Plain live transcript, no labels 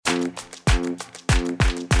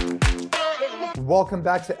Welcome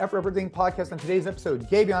back to Effort Everything Podcast. On today's episode,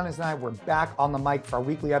 Gabe Yanez and I were back on the mic for our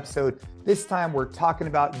weekly episode. This time, we're talking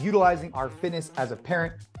about utilizing our fitness as a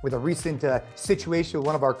parent with a recent situation with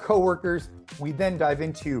one of our coworkers. We then dive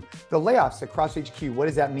into the layoffs at Cross HQ. What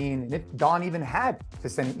does that mean? And if Dawn even had to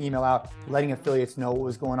send an email out letting affiliates know what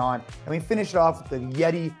was going on. And we finish it off with the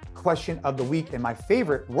Yeti question of the week and my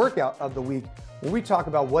favorite workout of the week, where we talk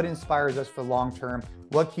about what inspires us for long term,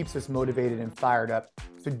 what keeps us motivated and fired up.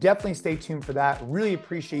 So definitely stay tuned for that. Really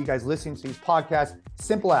appreciate you guys listening to these podcasts.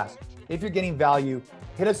 Simple ask, if you're getting value,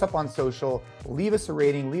 hit us up on social, leave us a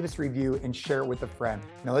rating, leave us a review, and share it with a friend.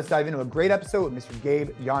 Now let's dive into a great episode with Mr.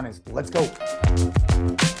 Gabe Yanez. Let's go.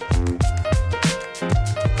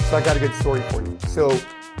 So I got a good story for you. So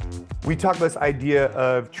we talked about this idea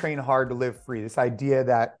of train hard to live free, this idea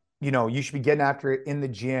that you should be getting after it in the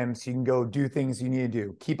gym so you can go do things you need to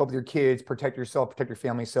do, keep up with your kids, protect yourself, protect your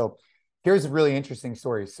family. So here's a really interesting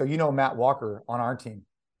story. So, Matt Walker on our team.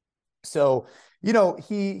 So,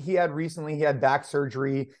 he had back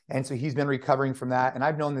surgery. And so he's been recovering from that. And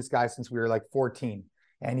I've known this guy since we were like 14,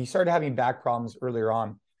 and he started having back problems earlier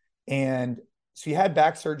on. And so he had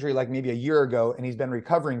back surgery like maybe a year ago, and he's been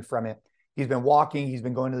recovering from it. He's been walking, he's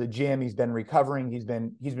been going to the gym, he's been recovering. He's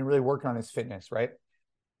been really working on his fitness, right?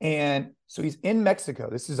 And so he's in Mexico.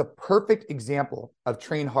 This is a perfect example of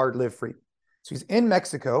train hard, live free. So he's in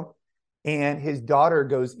Mexico, and his daughter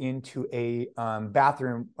goes into a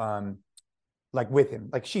bathroom with him.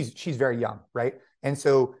 Like she's very young, right? And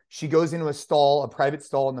so she goes into a private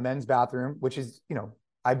stall in the men's bathroom, which is,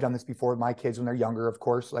 I've done this before with my kids when they're younger, of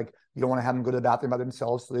course. Like you don't want to have them go to the bathroom by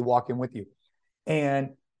themselves, so they walk in with you.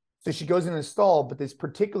 And so she goes in the stall, but this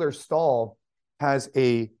particular stall has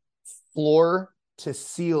a floor to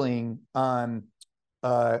ceiling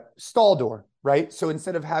stall door, right? So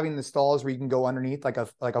instead of having the stalls where you can go underneath like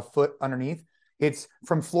a foot underneath, it's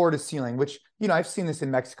from floor to ceiling, which, I've seen this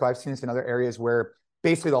in Mexico. I've seen this in other areas where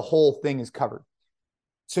basically the whole thing is covered.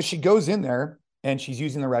 So she goes in there and she's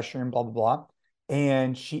using the restroom, blah, blah, blah.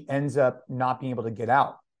 And she ends up not being able to get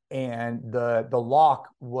out. And the lock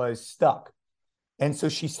was stuck. And so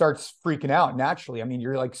she starts freaking out naturally. I mean,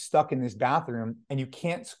 you're like stuck in this bathroom and you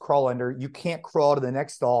can't crawl under, you can't crawl to the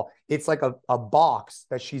next stall. It's like a box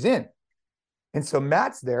that she's in. And so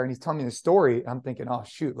Matt's there and he's telling me the story. I'm thinking, oh,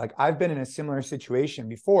 shoot, like I've been in a similar situation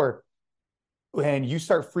before, when you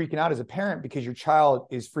start freaking out as a parent because your child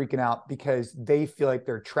is freaking out because they feel like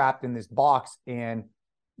they're trapped in this box and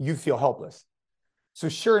you feel helpless. So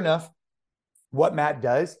sure enough, what Matt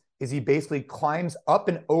does is he basically climbs up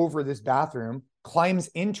and over this bathroom, climbs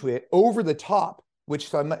into it over the top,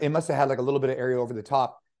 which it must have had like a little bit of area over the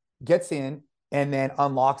top, gets in and then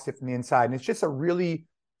unlocks it from the inside. And it's just a really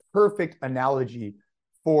perfect analogy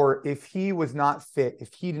for if he was not fit,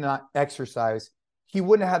 if he did not exercise, he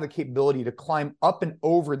wouldn't have the capability to climb up and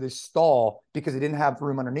over this stall because he didn't have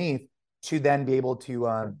room underneath to then be able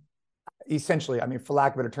to essentially, I mean, for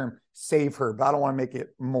lack of a better term, save her. But I don't want to make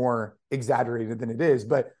it more exaggerated than it is.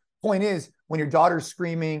 But point is, when your daughter's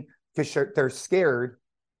screaming because they're scared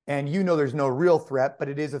and there's no real threat, but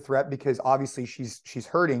it is a threat because obviously she's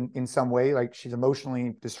hurting in some way, like she's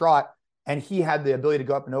emotionally distraught, and he had the ability to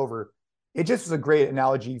go up and over. It just is a great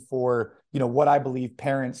analogy for, what I believe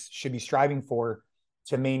parents should be striving for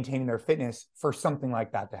to maintaining their fitness for something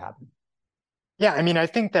like that to happen. Yeah. I mean, I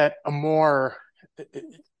think that a more,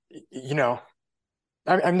 I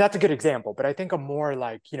mean, that's a good example, but I think a more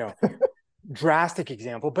like, drastic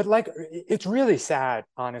example, but like, it's really sad,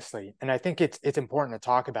 honestly. And I think it's important to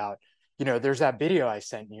talk about, there's that video I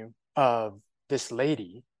sent you of this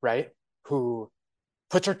lady, right, who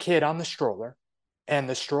puts her kid on the stroller and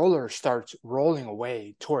the stroller starts rolling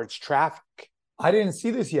away towards traffic. I didn't see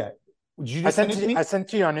this yet. Did you just send it to me? I sent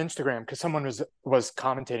to you on Instagram because someone was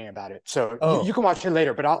commentating about it. So you can watch it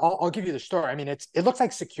later, but I'll give you the story. I mean, it looks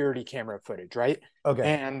like security camera footage, right? Okay.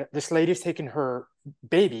 And this lady's taking her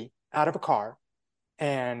baby out of a car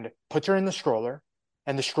and puts her in the stroller,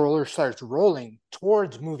 and the stroller starts rolling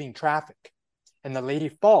towards moving traffic, and the lady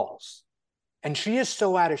falls, and she is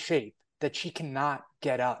so out of shape that she cannot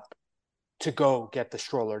get up to go get the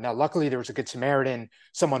stroller. Now, luckily there was a good Samaritan.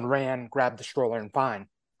 Someone ran, grabbed the stroller, and fine.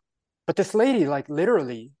 But this lady, like,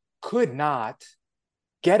 literally could not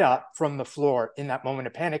get up from the floor in that moment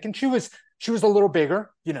of panic. And she was a little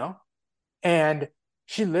bigger, and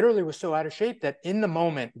she literally was so out of shape that in the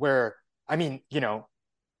moment where, I mean,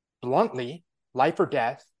 bluntly, life or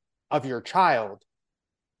death of your child,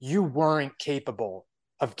 you weren't capable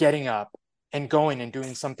of getting up and going and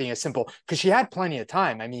doing something as simple, because she had plenty of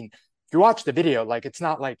time. I mean, if you watch the video, like, it's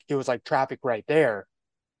not like it was like traffic right there.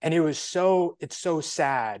 And it's so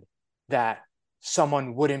sad that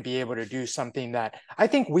someone wouldn't be able to do something that I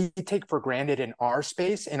think we take for granted in our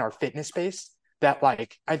space, in our fitness space, that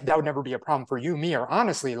like that would never be a problem for you, me, or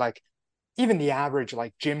honestly, like even the average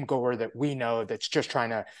like gym goer that we know that's just trying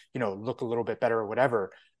to, look a little bit better or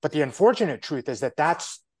whatever. But the unfortunate truth is that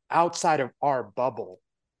that's outside of our bubble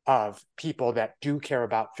of people that do care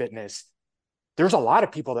about fitness. There's a lot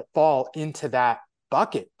of people that fall into that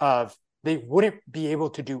bucket of they wouldn't be able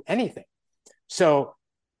to do anything. So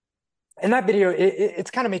in that video,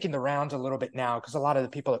 it's kind of making the rounds a little bit now because a lot of the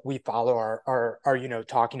people that we follow are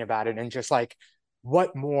talking about it, and just like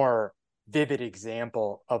what more vivid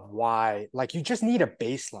example of why like you just need a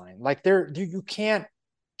baseline. Like you can't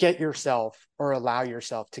get yourself or allow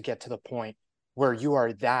yourself to get to the point where you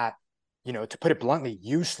are that, to put it bluntly,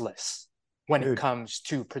 useless when it comes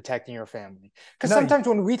to protecting your family. Because sometimes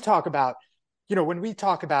when we talk about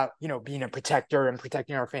being a protector and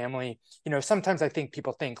protecting our family, sometimes I think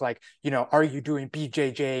people think like, are you doing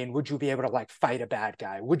BJJ and would you be able to like fight a bad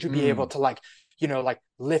guy? Would you be able to like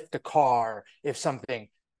lift the car if something?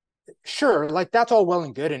 Sure, like that's all well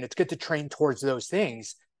and good, and it's good to train towards those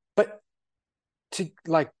things, but to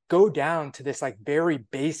like go down to this like very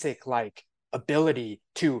basic like ability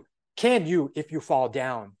to, can you, if you fall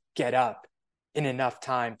down, get up in enough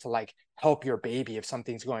time to like help your baby if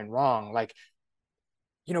something's going wrong? Like,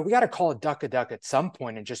 we got to call a duck at some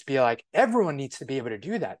point and just be like, everyone needs to be able to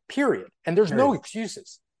do that, period. And there's no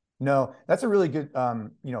excuses. No, that's a really good,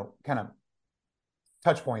 kind of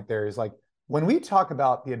touch point there is like, when we talk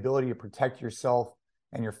about the ability to protect yourself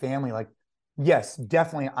and your family, like, yes,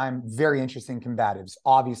 definitely, I'm very interested in combatives.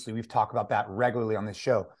 Obviously, we've talked about that regularly on this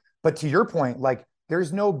show. But to your point, like,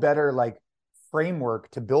 there's no better like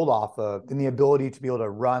framework to build off of than the ability to be able to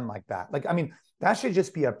run like that. Like, I mean, that should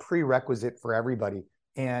just be a prerequisite for everybody.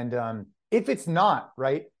 And if it's not,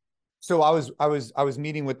 right? So I was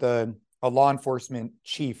meeting with a law enforcement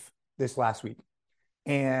chief this last week.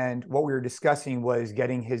 And what we were discussing was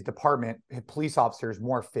getting his department, his police officers,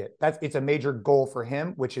 more fit. It's a major goal for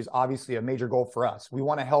him, which is obviously a major goal for us. We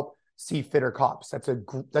want to help see fitter cops.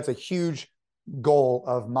 That's a huge goal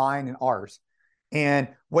of mine and ours. And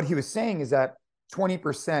what he was saying is that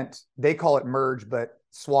 20%, they call it merge, but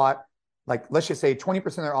SWAT, like let's just say 20%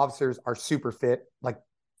 of their officers are super fit, like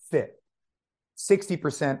fit.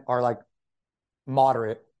 60% are like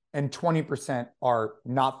moderate, and 20% are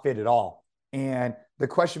not fit at all. And the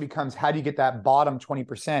question becomes, how do you get that bottom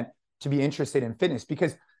 20% to be interested in fitness?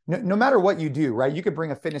 Because no matter what you do, right? You could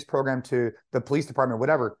bring a fitness program to the police department,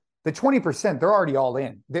 whatever. The 20%, they're already all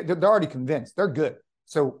in. They're already convinced. They're good.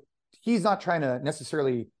 So he's not trying to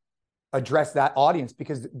necessarily address that audience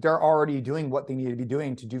because they're already doing what they need to be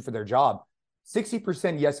doing to do for their job.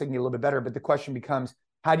 60%, yes, they can get a little bit better. But the question becomes,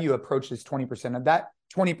 how do you approach this 20%? And that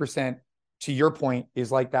 20%, to your point,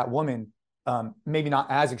 is like that woman, maybe not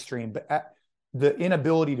as extreme, but the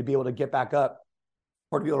inability to be able to get back up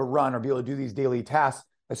or to be able to run or be able to do these daily tasks,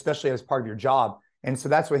 especially as part of your job. And so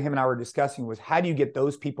that's what him and I were discussing was, how do you get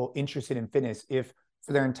those people interested in fitness if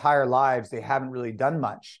for their entire lives they haven't really done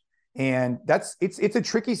much? And it's a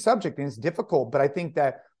tricky subject and it's difficult, but I think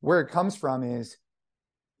that where it comes from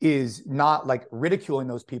is not like ridiculing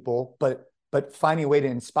those people, but finding a way to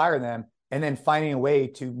inspire them and then finding a way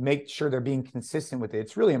to make sure they're being consistent with it.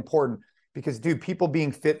 It's really important. Because, dude, people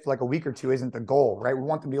being fit for like a week or two isn't the goal, right? We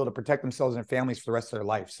want them to be able to protect themselves and their families for the rest of their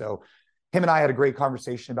life. So him and I had a great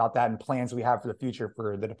conversation about that and plans we have for the future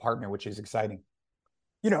for the department, which is exciting.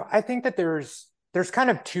 I think that there's kind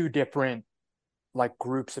of two different like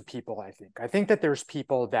groups of people. I think that there's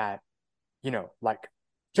people that, like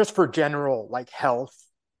just for general like health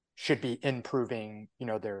should be improving,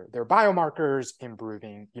 their biomarkers,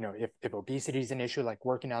 improving, if obesity is an issue, like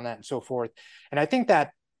working on that and so forth. And I think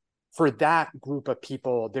that for that group of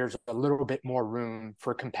people, there's a little bit more room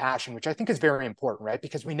for compassion, which I think is very important, right?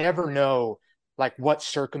 Because we never know like what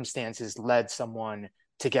circumstances led someone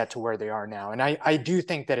to get to where they are now. And I do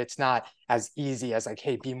think that it's not as easy as like,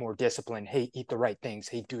 hey, be more disciplined. Hey, eat the right things.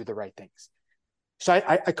 Hey, do the right things. So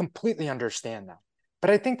I completely understand that.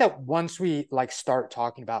 But I think that once we like start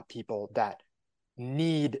talking about people that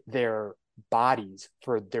need their bodies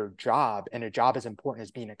for their job, and a job as important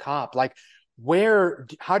as being a cop, like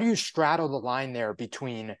how do you straddle the line there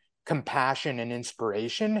between compassion and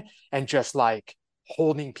inspiration and just like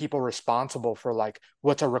holding people responsible for like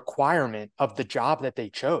what's a requirement of the job that they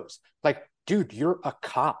chose? Like, dude, you're a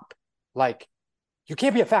cop. Like, you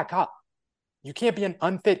can't be a fat cop. You can't be an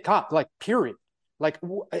unfit cop, like, period. Like,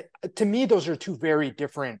 to me, those are two very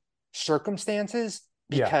different circumstances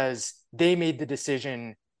because they made the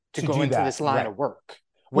decision to go into this line of work.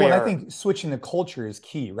 Well, and I think switching the culture is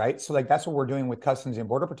key, right? So like that's what we're doing with Customs and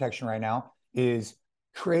Border Protection right now is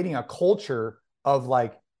creating a culture of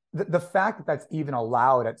like the fact that that's even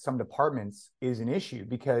allowed at some departments is an issue,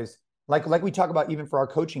 because like we talk about even for our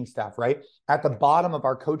coaching staff, right? At the bottom of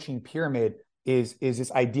our coaching pyramid is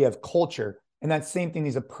this idea of culture. And that same thing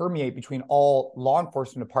needs to permeate between all law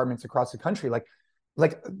enforcement departments across the country. Like,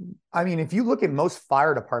 I mean, if you look at most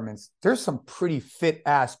fire departments, there's some pretty fit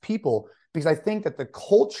ass people, because I think that the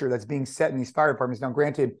culture that's being set in these fire departments, now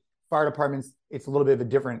granted, fire departments, it's a little bit of a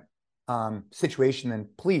different situation than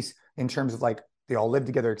police in terms of like, they all live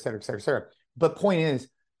together, et cetera, et cetera, et cetera. But point is,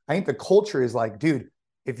 I think the culture is like, dude,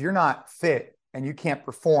 if you're not fit and you can't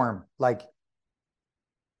perform, like,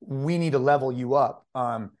 we need to level you up.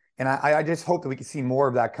 And I just hope that we can see more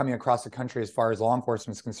of that coming across the country as far as law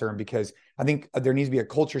enforcement is concerned, because I think there needs to be a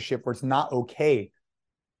culture shift where it's not okay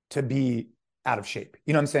to be out of shape.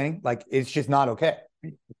 You know what I'm saying? Like, it's just not okay.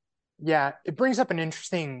 Yeah, it brings up an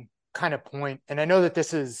interesting kind of point. And I know that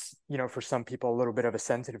this is, for some people a little bit of a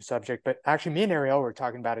sensitive subject, but actually me and Ariel were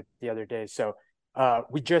talking about it the other day. So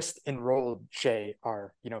we just enrolled Shay,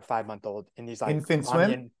 our, 5-month-old, in these like infant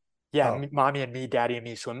swim. Mommy and me, daddy and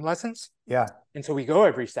me swim lessons. Yeah. And so we go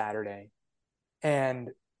every Saturday.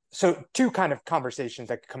 And so two kind of conversations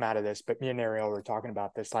that could come out of this, but me and Ariel were talking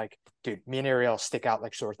about this, like, dude, me and Ariel stick out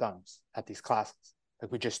like sore thumbs at these classes.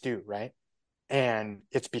 Like, we just do, right? And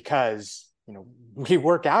it's because, we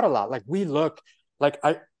work out a lot. Like, we look like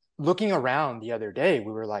looking around the other day,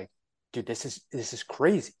 we were like, dude, this is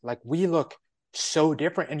crazy. Like, we look so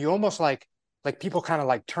different. And you almost like people kind of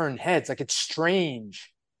like turn heads. Like, it's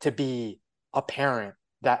strange to be a parent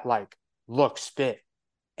that like looks fit.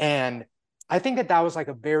 And I think that was like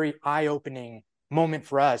a very eye-opening moment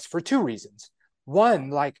for us for two reasons. One,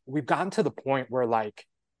 like, we've gotten to the point where like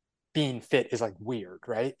being fit is like weird,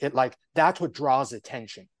 right? It like, that's what draws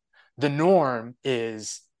attention. The norm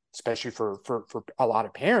is, especially for a lot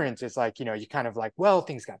of parents, it's like, you kind of like, well,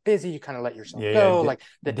 things got busy, you kind of let yourself go. Like,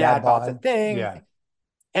 the dad bought the thing. Yeah.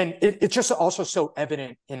 And it's just also so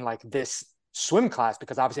evident in like this swim class,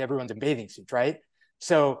 because obviously everyone's in bathing suits, right?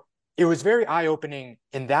 So it was very eye-opening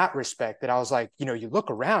in that respect, that I was like, you look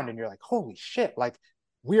around and you're like, holy shit, like,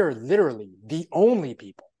 we are literally the only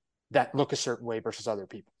people that look a certain way versus other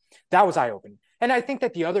people. That was eye-opening. And I think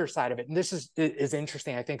that the other side of it, and this is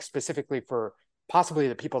interesting, I think specifically for possibly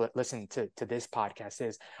the people that listen to this podcast,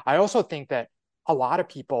 is I also think that a lot of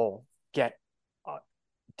people get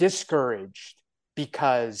discouraged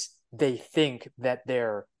because they think that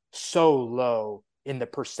they're so low in the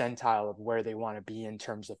percentile of where they want to be in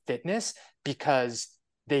terms of fitness, because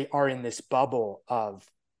they are in this bubble of,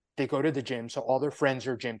 they go to the gym, so all their friends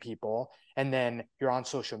are gym people, and then you're on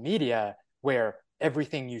social media where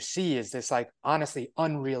everything you see is this like honestly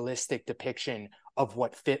unrealistic depiction of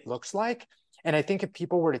what fit looks like. And I think if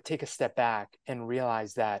people were to take a step back and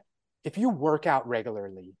realize that if you work out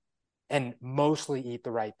regularly and mostly eat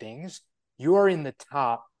the right things, you are in the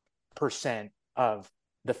top percent of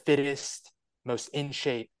the fittest, most in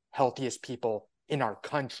shape, healthiest people in our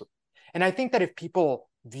country. And I think that if people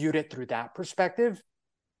viewed it through that perspective,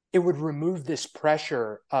 it would remove this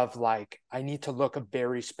pressure of like, I need to look a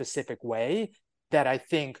very specific way, that I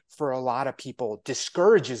think for a lot of people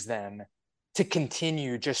discourages them to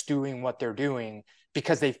continue just doing what they're doing,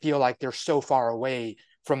 because they feel like they're so far away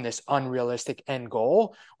from this unrealistic end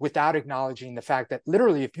goal, without acknowledging the fact that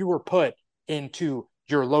literally, if you were put into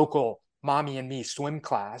your local Mommy and Me swim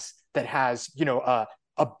class that has,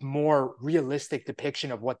 a more realistic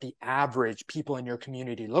depiction of what the average people in your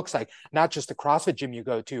community looks like, not just the CrossFit gym you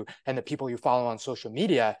go to and the people you follow on social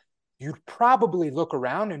media, you'd probably look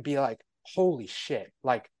around and be like, holy shit,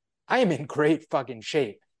 like, I am in great fucking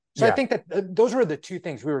shape. So yeah. I think that those were the two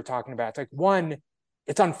things we were talking about. It's like, one,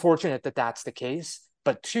 it's unfortunate that that's the case,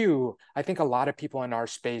 but two, I think a lot of people in our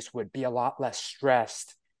space would be a lot less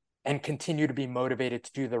stressed and continue to be motivated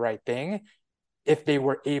to do the right thing if they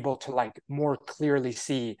were able to like more clearly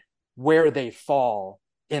see where they fall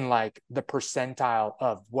in like the percentile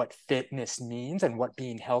of what fitness means and what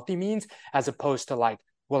being healthy means, as opposed to like,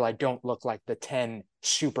 well, I don't look like the 10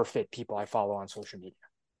 super fit people I follow on social media.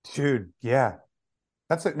 Dude, yeah.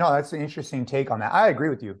 That's an interesting take on that. I agree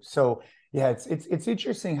with you. So yeah, it's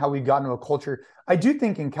interesting how we've gotten to a culture. I do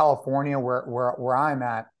think in California, where I'm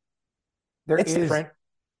at, different.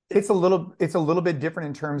 It's a little bit different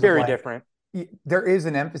in terms of like, different. There is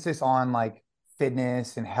an emphasis on like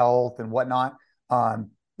fitness and health and whatnot. I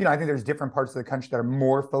think there's different parts of the country that are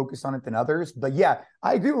more focused on it than others. But yeah,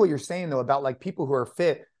 I agree with what you're saying though about like people who are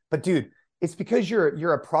fit. But dude, it's because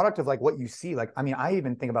you're a product of like what you see. Like, I mean, I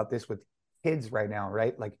even think about this with kids right now,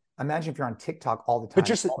 right? Like, Imagine if you're on TikTok all the But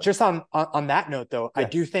time. just on that note, though, I Yeah.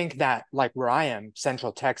 do think that like where I am,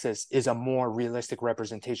 Central Texas is a more realistic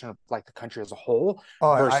representation of like the country as a whole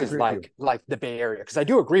Oh, I versus agree with you. like the Bay Area. Because I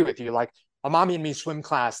do agree with you. Like a mommy and me swim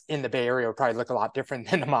class in the Bay Area would probably look a lot different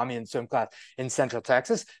than a mommy and swim class in Central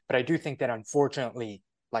Texas. But I do think that unfortunately,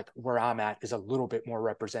 like where I'm at is a little bit more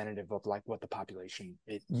representative of like what the population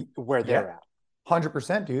is, where Yeah. they're at.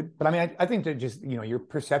 100%, dude. But I mean, I think that just, your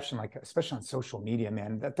perception, like, especially on social media,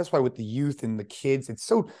 man, that's why with the youth and the kids, it's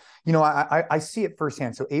so, I see it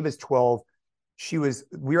firsthand. So Ava's 12. I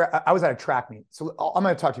was at a track meet. So I'm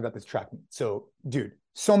going to talk to you about this track meet. So, dude,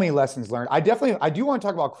 so many lessons learned. I do want to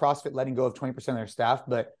talk about CrossFit letting go of 20% of their staff.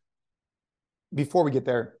 But before we get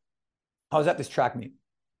there, I was at this track meet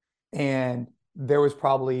and there was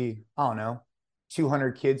probably, I don't know,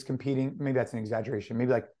 200 kids competing. Maybe that's an exaggeration.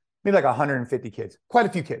 Maybe like 150 kids, quite a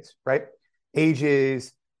few kids, right?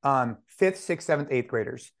 Ages fifth, sixth, seventh, eighth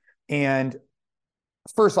graders. And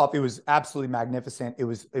first off, it was absolutely magnificent. It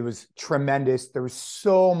was tremendous. There was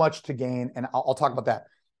so much to gain, and I'll talk about that.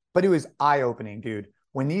 But it was eye-opening, dude.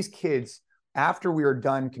 When these kids, after we were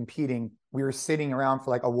done competing, we were sitting around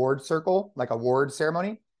for like award circle, like award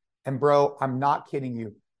ceremony. And bro, I'm not kidding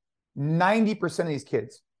you. 90% of these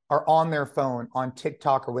kids are on their phone, on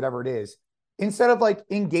TikTok or whatever it is. Instead of like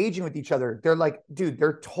engaging with each other, they're like, dude,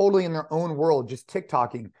 they're totally in their own world, just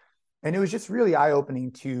TikToking. And it was just really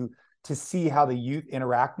eye-opening to see how the youth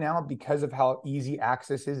interact now because of how easy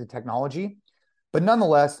access is to technology. But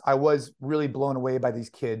nonetheless, I was really blown away by these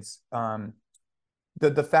kids.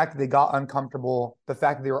 The fact that they got uncomfortable, the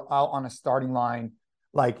fact that they were out on a starting line,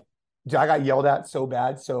 like I got yelled at so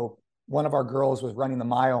bad. So one of our girls was running the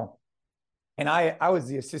mile, and I was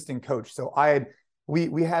the assistant coach. So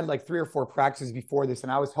we had like 3 or 4 practices before this,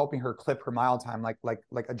 and I was helping her clip her mile time, like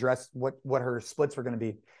address what her splits were going to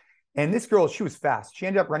be. And this girl, she was fast. She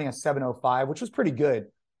ended up running a 7:05, which was pretty good.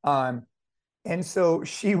 And so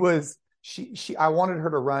she I wanted her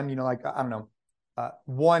to run, like, I don't know,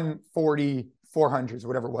 140, 400s,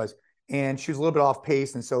 whatever it was. And she was a little bit off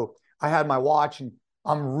pace. And so I had my watch and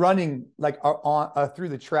I'm running like through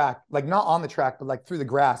the track, like not on the track, but like through the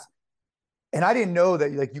grass. And I didn't know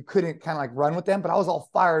that like you couldn't kind of like run with them, but I was all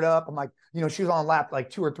fired up. I'm like, she was on lap like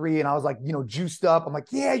 2 or 3, and I was like, juiced up. I'm like,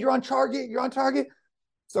 yeah, you're on target. You're on target.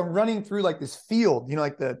 So I'm running through like this field,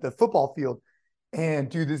 like the football field. And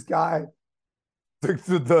dude, this guy,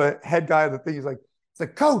 the head guy of the thing, he's like,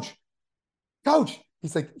 coach.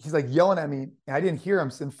 He's like yelling at me, and I didn't hear him.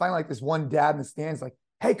 So finally, like this one dad in the stands, like,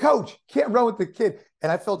 hey, coach, can't run with the kid.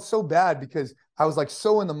 And I felt so bad because I was like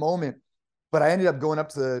so in the moment. But I ended up going up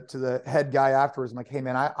to the head guy afterwards. I'm like, hey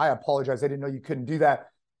man, I apologize. I didn't know you couldn't do that.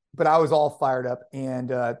 But I was all fired up.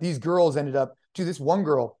 And these girls ended up, dude, this one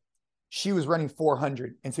girl, she was running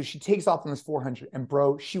 400. And so she takes off on this 400. And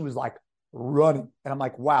bro, she was like running. And I'm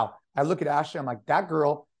like, wow. I look at Ashley, I'm like, that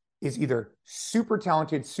girl is either super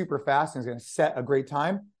talented, super fast, and is going to set a great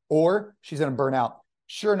time, or she's going to burn out.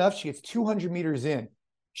 Sure enough, she gets 200 meters in.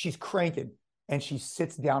 She's cranking and she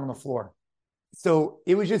sits down on the floor. So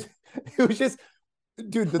it was just,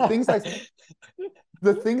 dude, the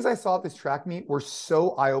things I saw at this track meet were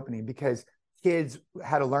so eye-opening because kids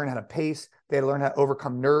had to learn how to pace. They had to learn how to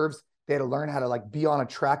overcome nerves. They had to learn how to like be on a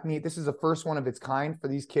track meet. This is the first one of its kind for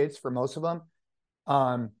these kids, for most of them.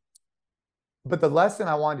 But the lesson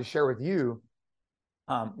I wanted to share with you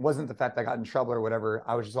wasn't the fact that I got in trouble or whatever.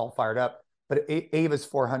 I was just all fired up. But Ava's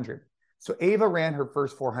 400. So Ava ran her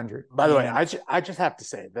first 400. By the way, I just have to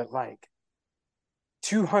say that like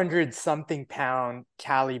 200 something pound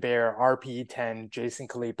Cali Bear RP10 Jason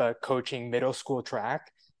Khalipa coaching middle school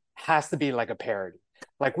track has to be like a parody.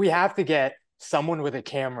 Like we have to get someone with a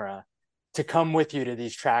camera to come with you to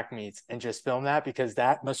these track meets and just film that, because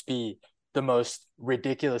that must be the most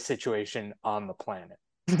ridiculous situation on the planet.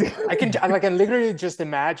 I can literally just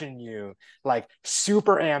imagine you like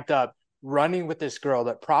super amped up running with this girl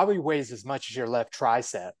that probably weighs as much as your left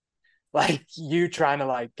tricep, like you trying to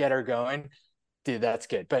like get her going. Dude, that's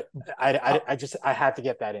good. But I had to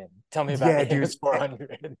get that in. Tell me about Ava's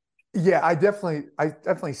 400. Yeah, I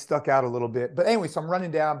definitely stuck out a little bit. But anyway, so I'm running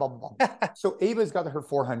down, blah, blah, blah. So Ava's got her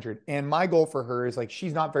 400. And my goal for her is like,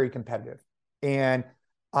 she's not very competitive. And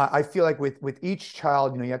I feel like with each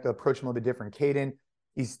child, you have to approach them a little bit different. Caden,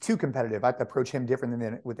 he's too competitive. I have to approach him different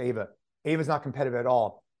than with Ava. Ava's not competitive at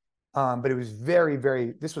all. But it was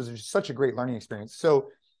this was such a great learning experience. So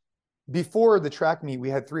before the track meet, we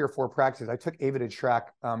had 3 or 4 practices. I took Ava to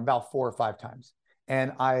track about 4 or 5 times.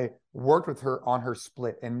 And I worked with her on her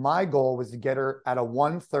split. And my goal was to get her at a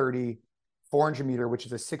 1:30, 400 meter, which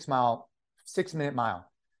is a 6-minute mile.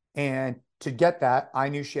 And to get that, I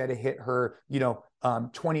knew she had to hit her,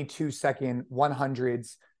 22-second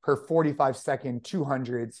 100s, her 45-second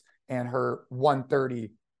 200s, and her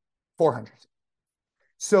 130 400s.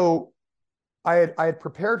 So I had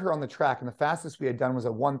prepared her on the track, and the fastest we had done was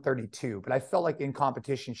a 132, but I felt like in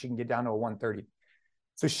competition she can get down to a 130.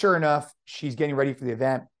 So sure enough, she's getting ready for the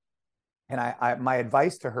event, and my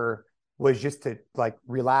advice to her was just to like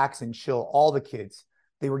relax and chill. All the kids,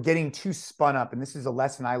 they were getting too spun up, and this is a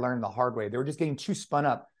lesson I learned the hard way. They were just getting too spun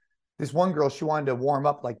up. This one girl, she wanted to warm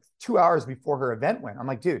up like 2 hours before her event went. I'm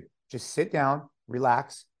like, dude, just sit down,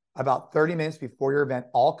 relax. About 30 minutes before your event,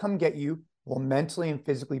 I'll come get you. We'll mentally and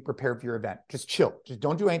physically prepare for your event. Just chill. Just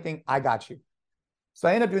don't do anything. I got you. So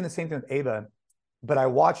I end up doing the same thing with Ava, but I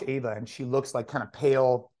watch Ava and she looks like kind of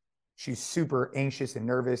pale. She's super anxious and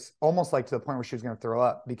nervous, almost like to the point where she was going to throw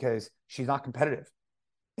up because she's not competitive.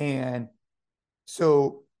 And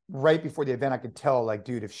so right before the event, I could tell like,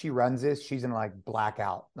 dude, if she runs this, she's going to like black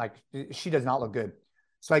out. Like she does not look good.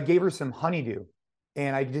 So I gave her some honeydew,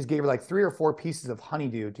 and I just gave her like 3 or 4 pieces of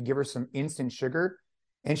honeydew to give her some instant sugar.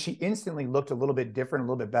 And she instantly looked a little bit different, a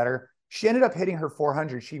little bit better. She ended up hitting her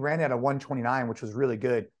 400. She ran at a 129, which was really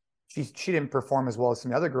good. She didn't perform as well as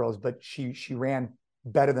some other girls, but she ran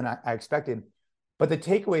better than I expected. But the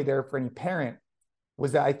takeaway there for any parent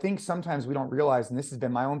was that I think sometimes we don't realize, and this has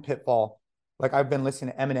been my own pitfall. Like I've been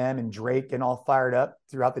listening to Eminem and Drake and all fired up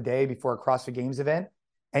throughout the day before a CrossFit Games event,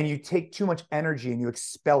 and you take too much energy and you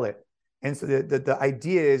expel it. And so the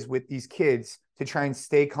idea is with these kids to try and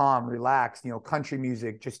stay calm, relax, country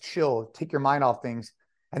music, just chill, take your mind off things.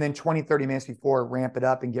 And then 20, 30 minutes before, ramp it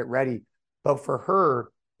up and get ready. But for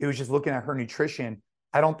her, it was just looking at her nutrition.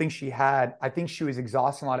 I think she was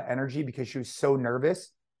exhausting a lot of energy because she was so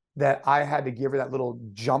nervous that I had to give her that little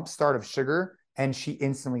jump start of sugar, and she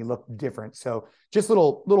instantly looked different. So just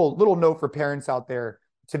little note for parents out there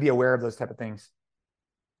to be aware of those type of things.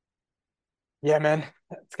 Yeah, man,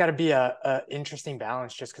 it's got to be a interesting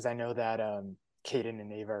balance just because I know that Caden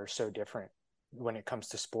and Ava are so different when it comes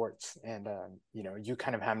to sports, and you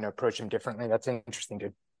kind of having to approach them differently. That's interesting,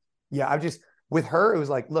 dude. Yeah, with her, it was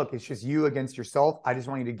like, look, it's just you against yourself. I just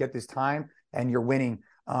want you to get this time, and you're winning.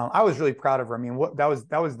 I was really proud of her. I mean, that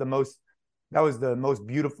was the most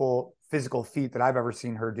beautiful physical feat that I've ever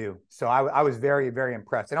seen her do. So I was very, very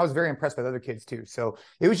impressed. And I was very impressed with other kids too. So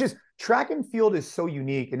it was just, track and field is so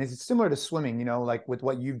unique, and it's similar to swimming, like with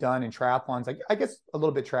what you've done in triathlons, like I guess a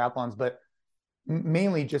little bit triathlons, but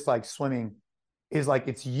mainly just like swimming is like,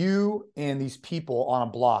 it's you and these people on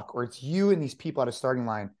a block, or it's you and these people at a starting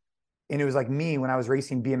line. And it was like me when I was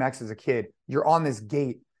racing BMX as a kid. You're on this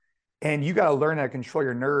gate and you got to learn how to control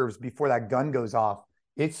your nerves before that gun goes off.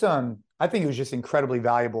 It's I think it was just incredibly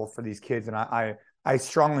valuable for these kids, and I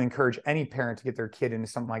strongly encourage any parent to get their kid into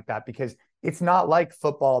something like that, because it's not like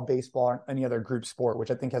football, baseball, or any other group sport,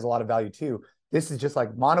 which I think has a lot of value too. This is just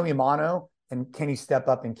like mano a mano, and can you step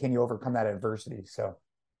up and can you overcome that adversity? So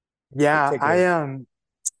Yeah, take away.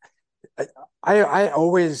 I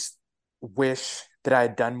always wish that I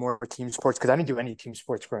had done more team sports because I didn't do any team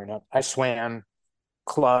sports growing up. I swam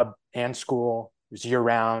club and school. It was year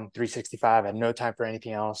round, 365. I had no time for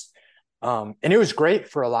anything else. And it was great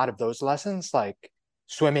for a lot of those lessons, like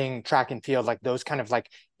swimming, track and field, like those kind of like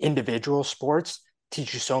individual sports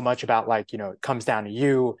teach you so much about like, it comes down to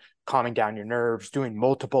you, calming down your nerves, doing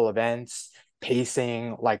multiple events,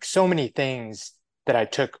 pacing, like so many things that I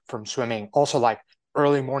took from swimming. Also like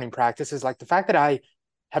early morning practices, like the fact that I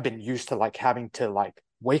have been used to like having to like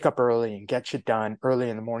wake up early and get shit done early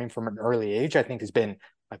in the morning from an early age, I think has been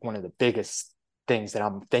like one of the biggest things that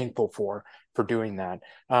I'm thankful for doing that.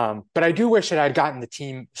 But I do wish that I'd gotten the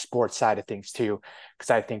team sports side of things too,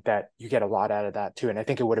 because I think that you get a lot out of that too. And I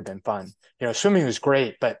think it would have been fun. Swimming was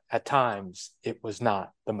great, but at times it was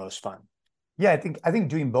not the most fun. Yeah, I think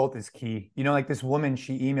doing both is key. Like this woman,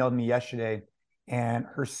 she emailed me yesterday, and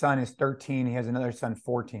her son is 13. He has another son,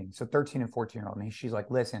 14. So 13 and 14-year-old. And she's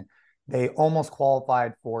like, listen, they almost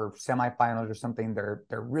qualified for semifinals or something. They're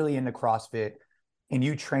really into CrossFit, and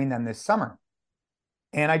you train them this summer.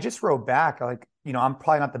 And I just wrote back, like, I'm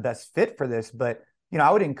probably not the best fit for this, but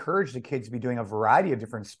I would encourage the kids to be doing a variety of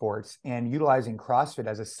different sports and utilizing CrossFit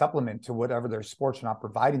as a supplement to whatever their sports are not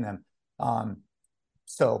providing them.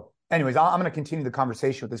 So anyways, I'm going to continue the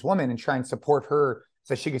conversation with this woman and try and support her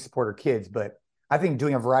so she can support her kids. But I think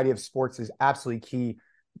doing a variety of sports is absolutely key,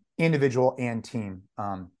 individual and team.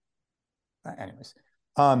 Anyways,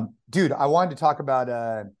 dude, I wanted to talk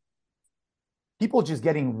about people just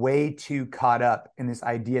getting way too caught up in this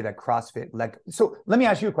idea that CrossFit, like, so let me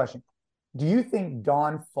ask you a question. Do you think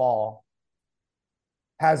Dawn Fall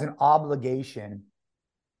has an obligation?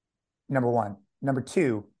 Number one. Number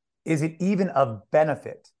two, is it even of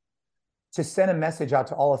benefit to send a message out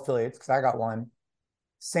to all affiliates, because I got one,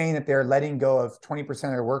 saying that they're letting go of 20% of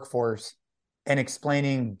their workforce and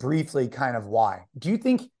explaining briefly kind of why. Do you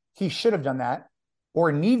think he should have done that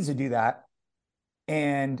or needs to do that?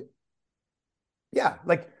 And yeah,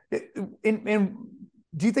 like, and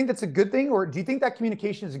do you think that's a good thing, or do you think that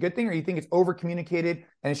communication is a good thing, or you think it's over communicated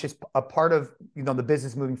and it's just a part of, the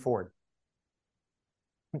business moving forward?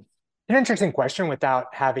 An interesting question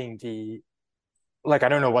without having I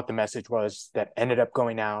don't know what the message was that ended up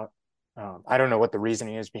going out. I don't know what the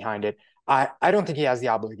reasoning is behind it. I don't think he has the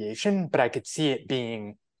obligation, but I could see it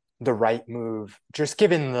being the right move, just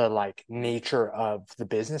given the nature of the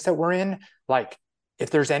business that we're in. Like, if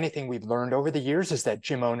there's anything we've learned over the years is that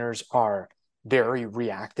gym owners are very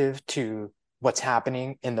reactive to what's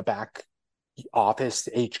happening in the back office,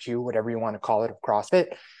 HQ, whatever you want to call it, of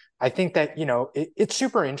CrossFit. I think that, it's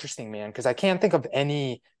super interesting, man, because I can't think of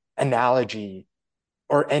any analogy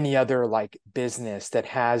or any other business that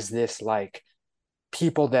has this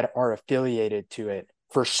people that are affiliated to it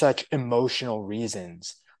for such emotional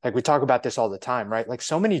reasons. Like, we talk about this all the time, right? Like,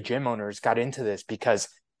 so many gym owners got into this because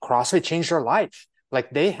CrossFit changed their life. Like,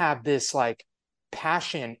 they have this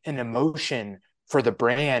passion and emotion for the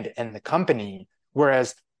brand and the company.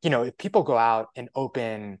 Whereas, if people go out and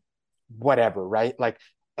open whatever, right? Like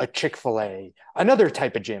a Chick-fil-A, another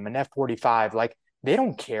type of gym, an F45, they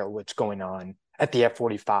don't care what's going on at the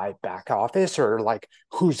F45 back office or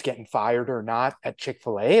who's getting fired or not at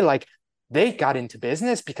Chick-fil-A. They got into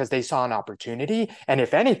business because they saw an opportunity. And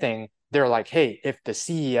if anything, they're like, hey, if the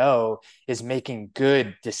CEO is making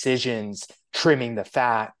good decisions, trimming the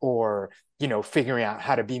fat or, figuring out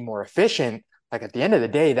how to be more efficient, at the end of the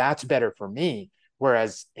day, that's better for me.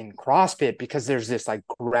 Whereas in CrossFit, because there's this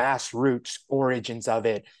grassroots origins of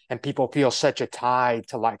it, and people feel such a tie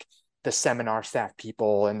to the seminar staff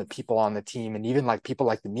people and the people on the team, and even people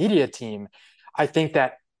like the media team, I think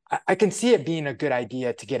that I can see it being a good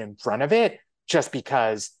idea to get in front of it, just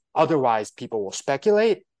because otherwise people will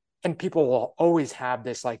speculate and people will always have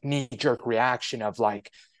this knee-jerk reaction of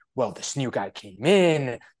well, this new guy came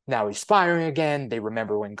in, now he's firing again. They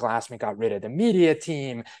remember when Glassman got rid of the media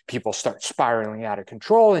team, people start spiraling out of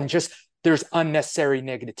control, and just there's unnecessary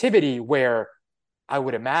negativity where I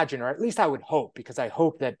would imagine, or at least I would hope, because I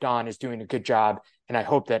hope that Don is doing a good job, and I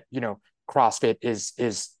hope that, CrossFit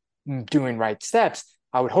is doing right steps.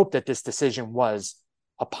 I would hope that this decision was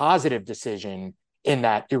a positive decision, in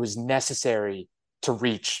that it was necessary to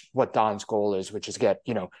reach what Don's goal is, which is get,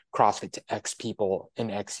 CrossFit to X people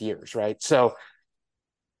in X years, right? So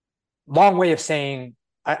long way of saying,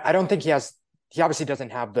 I don't think he obviously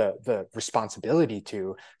doesn't have the responsibility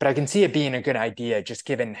to, but I can see it being a good idea, just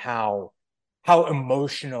given how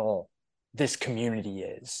emotional this community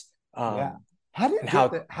is. Yeah. How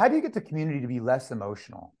do you get the community to be less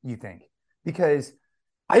emotional, you think? Because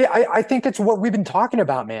I think it's what we've been talking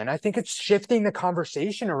about, man. I think it's shifting the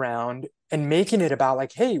conversation around and making it about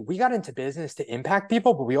hey, we got into business to impact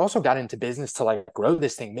people, but we also got into business to grow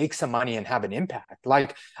this thing, make some money, and have an impact.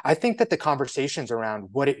 I think that the conversations around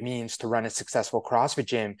what it means to run a successful CrossFit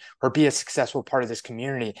gym or be a successful part of this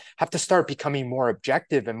community have to start becoming more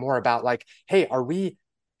objective and more about hey, are we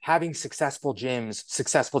having successful gyms,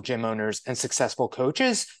 successful gym owners, and successful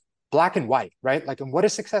coaches? Black and white, right? And what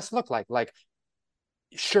does success look like?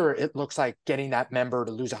 Sure, it looks like getting that member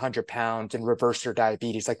to lose 100 pounds and reverse their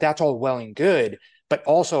diabetes. That's all well and good. But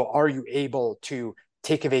also, are you able to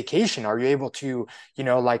take a vacation? Are you able to,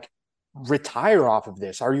 retire off of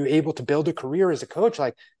this? Are you able to build a career as a coach?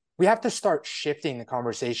 We have to start shifting the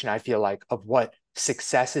conversation, I feel of what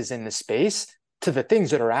success is in the space to the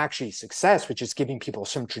things that are actually success, which is giving people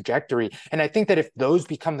some trajectory. And I think that if those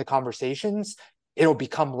become the conversations, it'll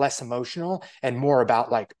become less emotional and more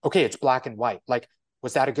about okay, it's black and white.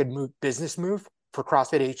 Was that a good business move for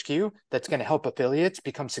CrossFit HQ that's going to help affiliates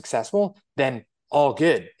become successful? Then all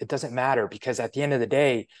good. It doesn't matter, because at the end of the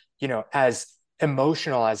day, as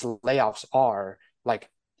emotional as layoffs are,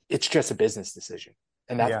 it's just a business decision,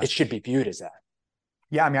 and that it should be viewed as that.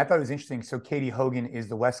 Yeah, I mean, I thought it was interesting. So Katie Hogan is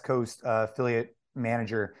the West Coast affiliate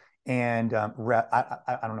manager, and rep.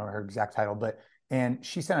 I don't know her exact title, and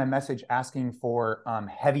she sent a message asking for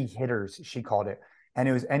heavy hitters, she called it. And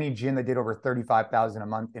it was any gym that did over 35,000 a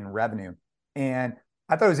month in revenue. And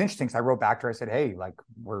I thought it was interesting, because I wrote back to her. I said, hey,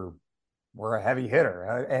 we're a heavy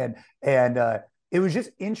hitter. And it was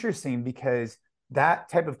just interesting, because that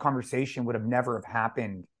type of conversation would have never have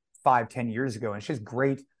happened 5-10 years ago. And it's just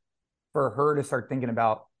great for her to start thinking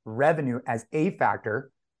about revenue as a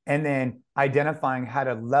factor, and then identifying how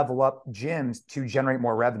to level up gyms to generate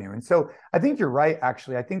more revenue. And so I think you're right,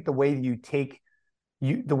 actually. I think the way you take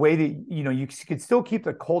the way that, you could still keep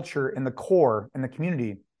the culture and the core and the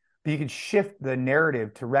community, but you could shift the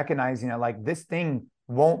narrative to recognizing that like this thing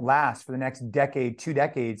won't last for the next decade, 2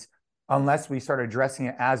 decades, unless we start addressing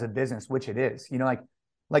it as a business, which it is.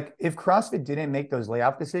 Like if CrossFit didn't make those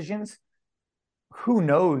layoff decisions, who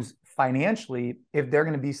knows financially if they're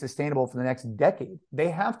going to be sustainable for the next decade. They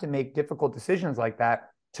have to make difficult decisions like that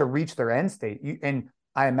to reach their end state. And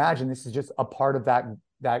I imagine this is just a part of that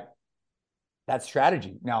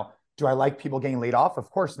strategy. Now, do I like people getting laid off? Of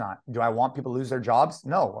course not. Do I want people to lose their jobs?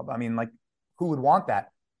 No. I mean, like, who would want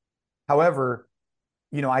that? However,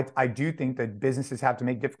 I do think that businesses have to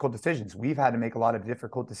make difficult decisions. We've had to make a lot of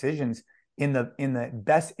difficult decisions in the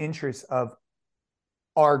best interest of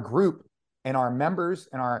our group and our members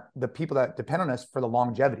and the people that depend on us for the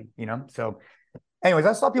longevity, So anyways,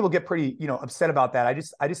 I saw people get pretty, upset about that. I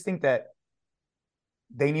just think that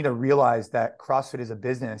they need to realize that CrossFit is a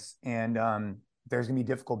business, and there's going to be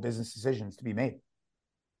difficult business decisions to be made.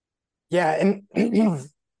 Yeah. And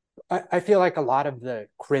I feel like a lot of the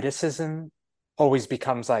criticism always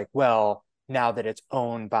becomes like, well, now that it's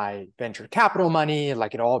owned by venture capital money,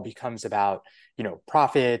 like it all becomes about,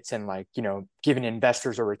 profits and like, giving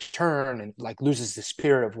investors a return, and like loses the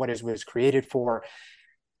spirit of what it was created for.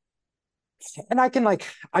 And I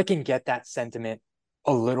can get that sentiment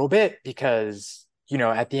a little bit because,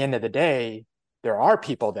 at the end of the day, there are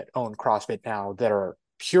people that own CrossFit now that are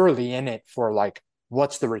purely in it for like,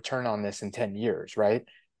 what's the return on this in 10 years, right?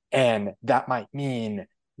 And that might mean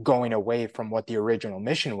going away from what the original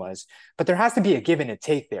mission was, but there has to be a give and a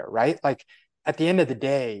take there, right? Like at the end of the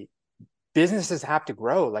day, businesses have to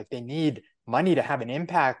grow. Like they need money to have an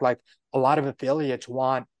impact. Like a lot of affiliates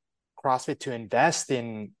want CrossFit to invest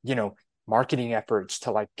in, marketing efforts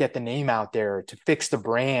to like get the name out there, to fix the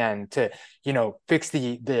brand, to, fix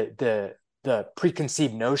the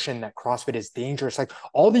preconceived notion that CrossFit is dangerous. Like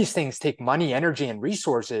all these things take money, energy, and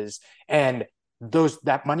resources. And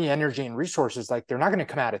that money, energy, and resources, like they're not going to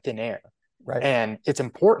come out of thin air. Right. And it's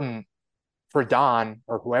important for Don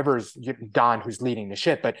or whoever's Don who's leading the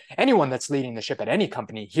ship, but anyone that's leading the ship at any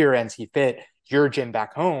company here, NC Fit, your gym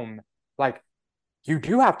back home, like you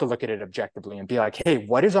do have to look at it objectively and be like, hey,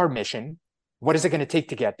 what is our mission? What is it going to take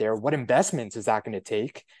to get there? What investments is that going to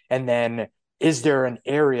take? And then is there an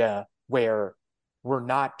area where we're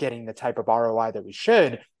not getting the type of ROI that we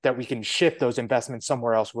should, that we can shift those investments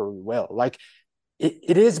somewhere else where we will? Like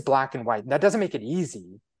it is black and white. And that doesn't make it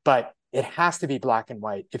easy, but it has to be black and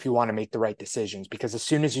white if you want to make the right decisions. Because as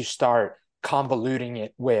soon as you start convoluting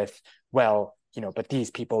it with, well, but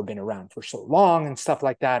these people have been around for so long and stuff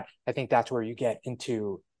like that, I think that's where you get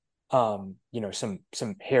into,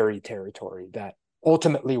 some hairy territory that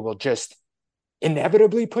ultimately will just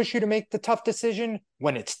inevitably push you to make the tough decision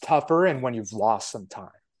when it's tougher and when you've lost some time.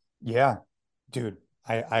 Yeah, dude,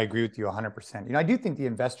 I agree with you 100%. I do think the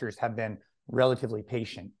investors have been relatively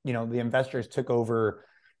patient. The investors took over,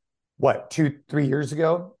 2-3 years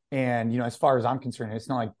ago. And, as far as I'm concerned, it's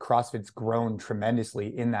not like CrossFit's grown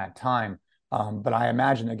tremendously in that time. But I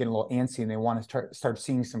imagine they're getting a little antsy and they want to start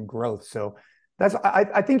seeing some growth. So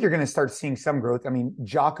I think you're going to start seeing some growth. I mean,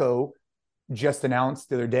 Jocko just announced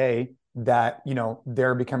the other day that,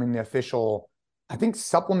 they're becoming the official, I think,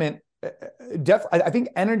 I think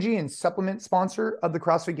energy and supplement sponsor of the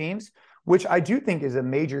CrossFit Games, which I do think is a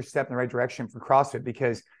major step in the right direction for CrossFit,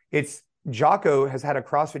 because Jocko has had a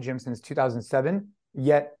CrossFit gym since 2007,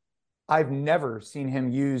 yet I've never seen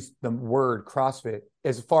him use the word CrossFit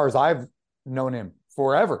as far as I've known him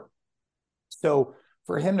forever. So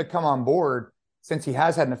for him to come on board, since he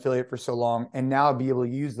has had an affiliate for so long, and now be able to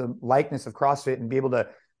use the likeness of CrossFit and be able to,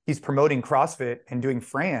 he's promoting CrossFit and doing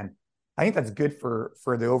Fran, I think that's good for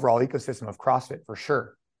the overall ecosystem of CrossFit for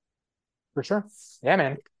sure. For sure. Yeah,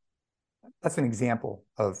 man. That's an example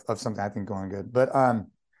of something I think going good. But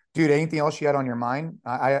dude, anything else you had on your mind?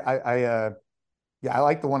 I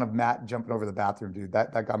like the one of Matt jumping over the bathroom, dude.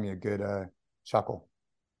 That got me a good chuckle.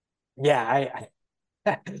 Yeah,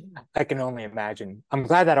 I can only imagine. I'm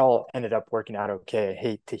glad that all ended up working out okay. I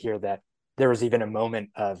hate to hear that there was even a moment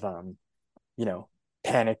of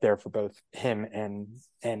panic there for both him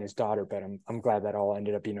and his daughter, but I'm glad that all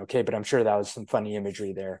ended up being okay. But I'm sure that was some funny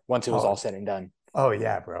imagery there once it was all said and done. Oh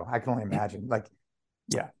yeah, bro. I can only imagine. Like,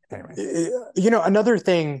 yeah. Anyway. Another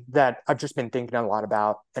thing that I've just been thinking a lot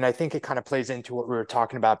about, and I think it kind of plays into what we were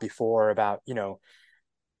talking about before about,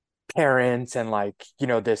 parents and like,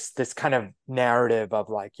 this kind of narrative of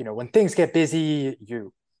like, when things get busy,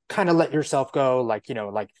 you kind of let yourself go, like,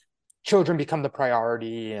 like children become the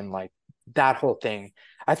priority and like that whole thing.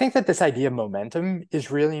 I think that this idea of momentum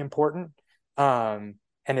is really important. And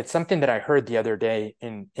it's something that I heard the other day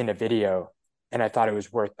in a video. and I thought it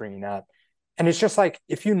was worth bringing up. And it's just like,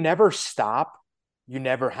 if you never stop, you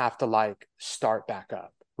never have to like start back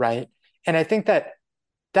up, right? And I think that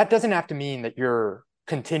that doesn't have to mean that you're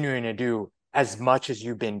continuing to do as much as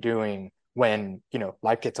you've been doing when, you know,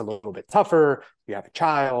 life gets a little bit tougher, you have a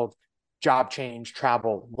child, job change,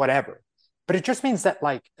 travel, whatever. But it just means that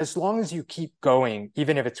like, as long as you keep going,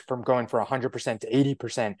 even if it's from going for 100% to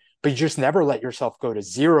 80%, but you just never let yourself go to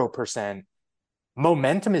 0%,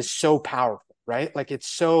 momentum is so powerful, right? Like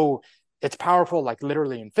it's powerful, like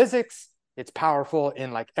literally in physics, it's powerful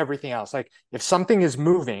in like everything else. Like if something is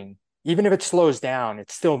moving, even if it slows down,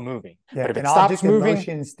 it's still moving. Yeah, But if an it stops object in moving,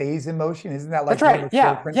 motion stays in motion. Isn't that that's like one of right. the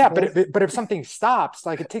core Yeah. Yeah. principles? But if something stops,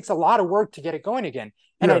 like it takes a lot of work to get it going again.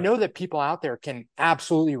 And I Yeah, know that people out there can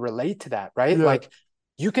absolutely relate to that, right? yeah. Like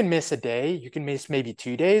you can miss a day, you can miss maybe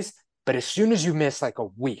 2 days, but as soon as you miss like a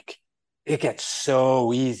week, it gets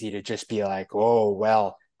so easy to just be like, oh,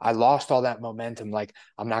 well, I lost all that momentum. Like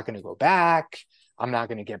I'm not going to go back. I'm not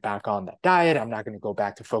going to get back on that diet. I'm not going to go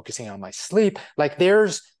back to focusing on my sleep. Like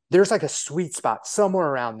there's like a sweet spot somewhere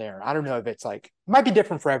around there. I don't know if it's like, it might be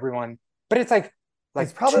different for everyone, but it's It's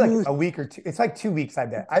like probably like two, a week or two. It's like 2 weeks, I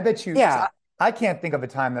bet. I bet you, 'cause yeah, I can't think of a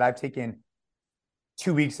time that I've taken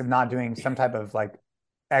 2 weeks of not doing some type of like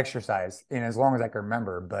exercise in as long as I can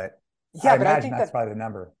remember. But I yeah. But imagine that's probably the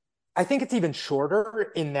number. I think it's even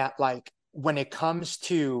shorter in that, like, when it comes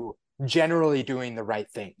to generally doing the right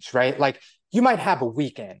things, right? Like, you might have a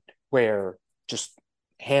weekend where just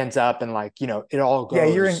hands up and, like, you know, it all Yeah,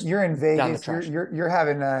 goes you're in down the Vegas. trash.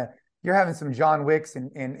 You're having some John Wicks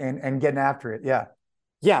and getting after it. Yeah.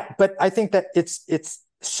 Yeah, but I think that it's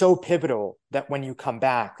so pivotal that when you come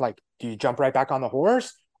back, like, do you jump right back on the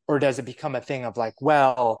horse, or does it become a thing of like,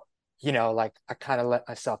 well, you know, like I kind of let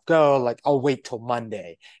myself go, like I'll wait till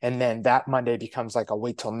Monday, and then that Monday becomes like I'll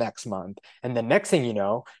wait till next month, and then next thing you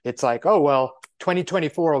know, it's like, oh well,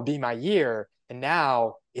 2024 will be my year, and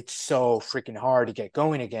now it's so freaking hard to get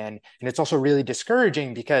going again, and it's also really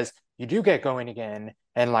discouraging because you do get going again,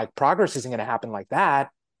 and like progress isn't going to happen like that,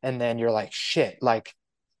 and then you're like, shit, like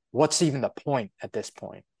what's even the point at this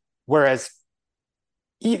point? Whereas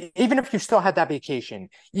even if you still had that vacation,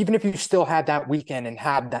 even if you still had that weekend and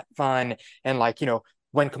had that fun and like, you know,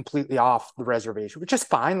 went completely off the reservation, which is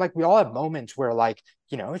fine. Like we all have moments where like,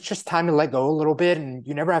 you know, it's just time to let go a little bit and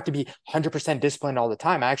you never have to be 100% disciplined all the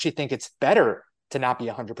time. I actually think it's better to not be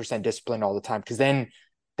 100% disciplined all the time because then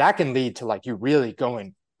that can lead to like you really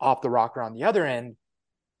going off the rocker on the other end.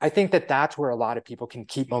 I think that that's where a lot of people can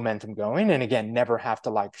keep momentum going and again, never have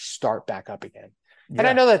to like start back up again. And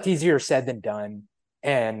I Yeah. know that's easier said than done.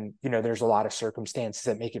 And, you know, there's a lot of circumstances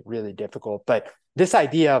that make it really difficult. But this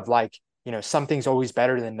idea of like, you know, something's always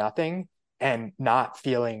better than nothing and not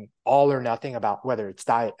feeling all or nothing about whether it's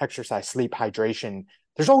diet, exercise, sleep, hydration,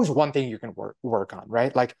 there's always one thing you can work on,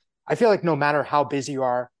 right? Like I feel like no matter how busy you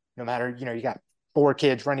are, no matter, you know, you got 4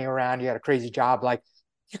 kids running around, you got a crazy job, like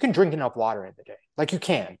you can drink enough water in the day. Like you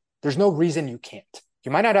can. There's no reason you can't.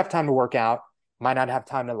 You might not have time to work out, might not have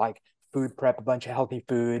time to like food prep a bunch of healthy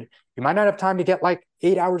food. You might not have time to get like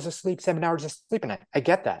 8 hours of sleep, 7 hours of sleep a night. I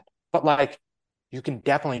get that. But like you can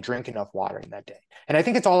definitely drink enough water in that day. And I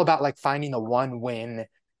think it's all about like finding the one win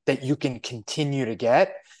that you can continue to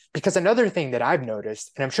get. Because another thing that I've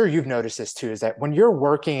noticed, and I'm sure you've noticed this too, is that when you're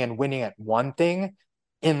working and winning at one thing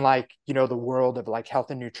in like, you know, the world of like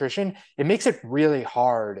health and nutrition, it makes it really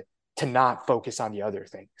hard to not focus on the other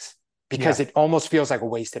things because Yeah. it almost feels like a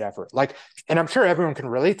wasted effort. Like, and I'm sure everyone can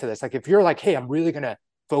relate to this. Like, if you're like, hey, I'm really going to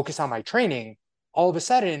focus on my training, all of a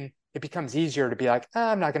sudden it becomes easier to be like,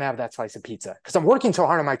 I'm not going to have that slice of pizza because I'm working so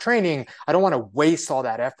hard on my training. I don't want to waste all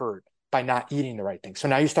that effort by not eating the right thing. So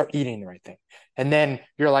now you start eating the right thing. And then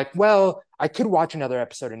you're like, well, I could watch another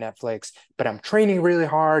episode of Netflix, but I'm training really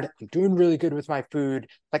hard. I'm doing really good with my food.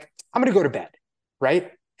 Like, I'm going to go to bed.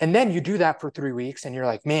 Right. And then you do that for 3 weeks and you're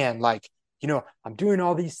like, man, like, you know, I'm doing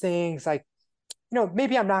all these things. Like, you know,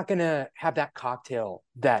 maybe I'm not going to have that cocktail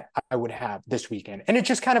that I would have this weekend. And it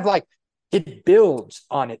just kind of like, it builds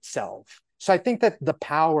on itself. So I think that the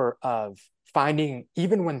power of finding,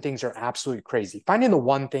 even when things are absolutely crazy, finding the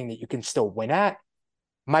one thing that you can still win at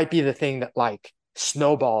might be the thing that like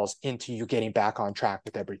snowballs into you getting back on track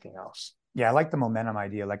with everything else. Yeah, I like the momentum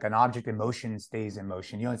idea. Like an object in motion stays in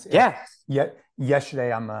motion. You know, it's Yeah. yet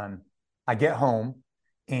yesterday I get home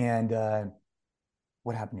and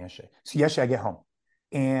what happened yesterday? So yesterday I get home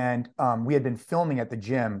and we had been filming at the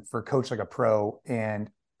gym for Coach Like a Pro, and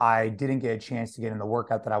I didn't get a chance to get in the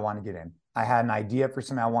workout that I wanted to get in. I had an idea for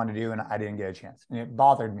something I wanted to do, and I didn't get a chance, and it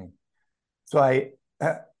bothered me. So I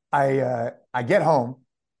get home,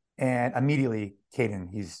 and immediately Caden,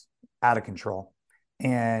 he's out of control,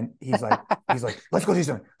 And he's like, let's go do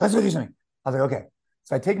something. Let's go do something. I was like, okay.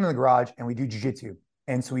 So I take him to the garage and we do jujitsu.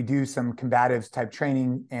 And so we do some combatives type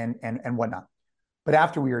training and whatnot. But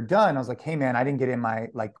after we were done, I was like, hey man, I didn't get in my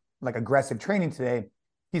like aggressive training today.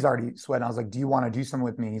 He's already sweating. I was like, do you want to do something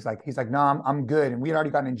with me? He's like, no, I'm good. And we had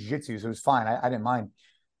already gotten in jiu-jitsu, so it was fine. I didn't mind.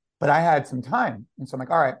 But I had some time. And so I'm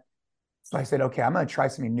like, all right. So I said, okay, I'm going to try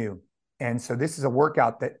something new. And so this is a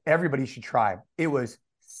workout that everybody should try. It was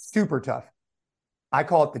super tough. I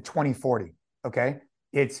call it the 20-40. Okay.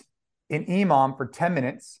 It's an EMOM for 10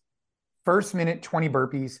 minutes. First minute, 20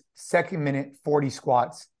 burpees. Second minute, 40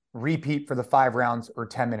 squats. Repeat for the 5 rounds or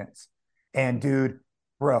 10 minutes. And dude,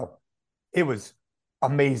 bro, it was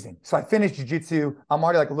amazing. So I finished jiu-jitsu. I'm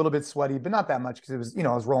already like a little bit sweaty, but not that much because it was,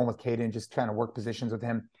 I was rolling with Caden, just trying to work positions with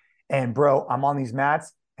him. And bro, I'm on these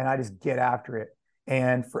mats and I just get after it.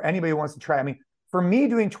 And for anybody who wants to try, I mean, for me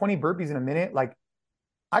doing 20 burpees in a minute, like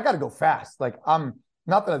I got to go fast. Like I'm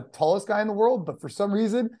not the tallest guy in the world, but for some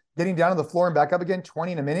reason, getting down to the floor and back up again,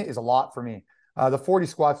 20 in a minute is a lot for me. The 40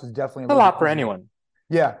 squats was definitely A lot for anyone.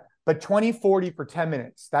 Yeah. But 20-40 for 10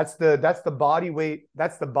 minutes. That's the body weight.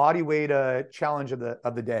 That's the body weight challenge of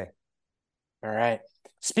the day. All right.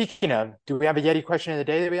 Speaking of, do we have a Yeti question of the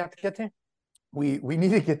day that we have to get to? We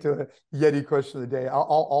need to get to a Yeti question of the day.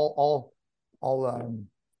 I'll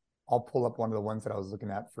pull up one of the ones that I was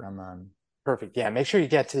looking at from Perfect. Yeah, make sure you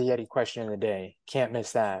get to the Yeti question of the day. Can't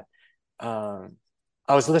miss that. I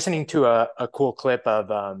was listening to a cool clip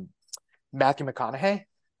of Matthew McConaughey.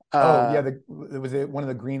 Was it one of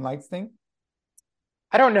the green lights thing?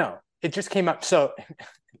 I don't know. It just came up. So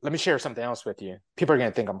let me share something else with you. People are going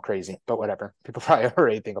to think I'm crazy, but whatever. People probably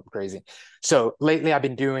already think I'm crazy. So lately I've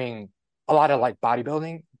been doing a lot of like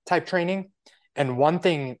bodybuilding type training. And one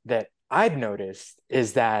thing that I've noticed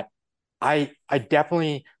is that I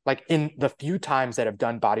definitely, like, in the few times that I've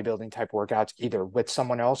done bodybuilding type workouts, either with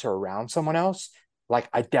someone else or around someone else, like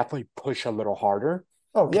I definitely push a little harder.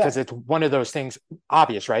 Oh, yeah. Because it's one of those things,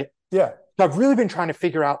 obvious, right? Yeah. So I've really been trying to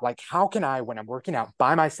figure out, like, how can I, when I'm working out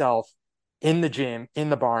by myself in the gym, in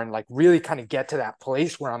the barn, like really kind of get to that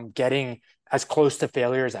place where I'm getting as close to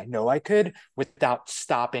failure as I know I could without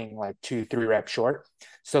stopping like 2-3 reps short.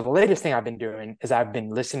 So the latest thing I've been doing is I've been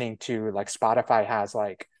listening to, like, Spotify has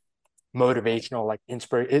like motivational, like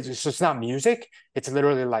inspiration. It's not music. It's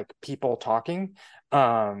literally like people talking.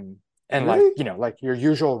 And really? like, like your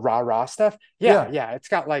usual rah stuff. Yeah. It's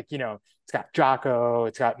got like, it's got Jocko,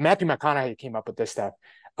 it's got Matthew McConaughey came up with this stuff.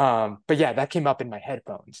 But yeah, that came up in my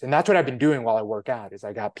headphones. And that's what I've been doing while I work out, is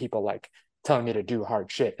I got people like telling me to do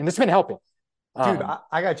hard shit. And it's been helping. Dude,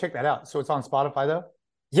 I gotta check that out. So it's on Spotify though?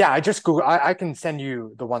 Yeah, I just Google. I can send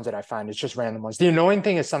you the ones that I find. It's just random ones. The annoying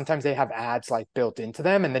thing is sometimes they have ads like built into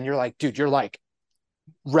them, and then you're like, dude, you're like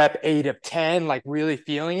rep 8 of 10, like really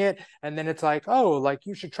feeling it. And then it's like, oh, like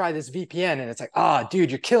you should try this VPN. And it's like, oh,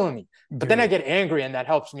 dude, you're killing me. But then I get angry and that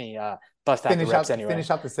helps me bust out the reps anyway. Finish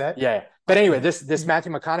out the set. Yeah. But anyway, this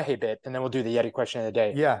Matthew McConaughey bit, and then we'll do the Yeti question of the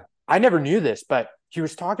day. Yeah. I never knew this, but he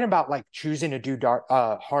was talking about like choosing to do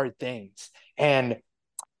hard things. And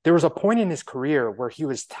there was a point in his career where he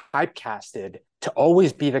was typecasted to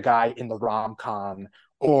always be the guy in the rom-com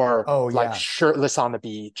or shirtless on the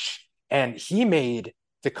beach. And he made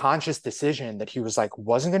the conscious decision that he was like,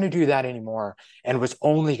 wasn't going to do that anymore and was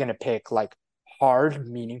only going to pick like hard,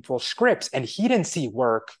 meaningful scripts. And he didn't see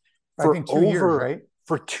work for 2 years, right?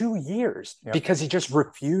 For 2 years, because he just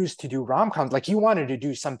refused to do rom-coms. Like he wanted to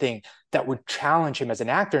do something that would challenge him as an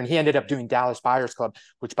actor. And he ended up doing Dallas Buyers Club,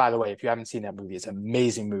 which, by the way, if you haven't seen that movie, it's an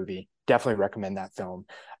amazing movie. Definitely recommend that film.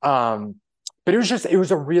 But it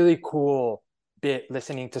was a really cool bit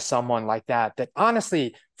listening to someone like that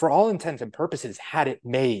honestly, for all intents and purposes, had it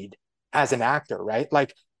made as an actor, right?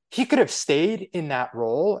 Like he could have stayed in that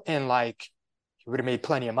role and like he would have made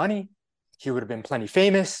plenty of money. He would have been plenty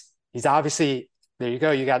famous. He's obviously, there you go.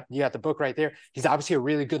 You got the book right there. He's obviously a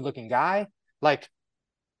really good looking guy. Like,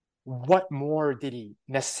 what more did he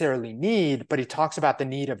necessarily need? But he talks about the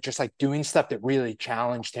need of just like doing stuff that really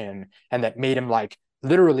challenged him and that made him like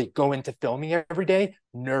literally go into filming every day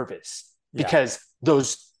nervous. Because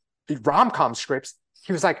those rom-com scripts,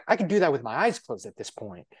 he was like, I can do that with my eyes closed at this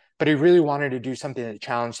point. But he really wanted to do something that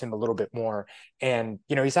challenged him a little bit more. And,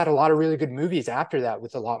 he's had a lot of really good movies after that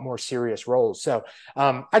with a lot more serious roles. So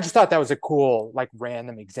I just thought that was a cool, like,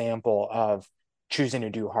 random example of choosing to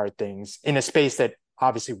do hard things in a space that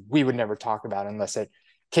obviously we would never talk about unless it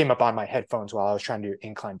came up on my headphones while I was trying to do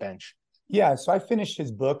incline bench. Yeah, so I finished his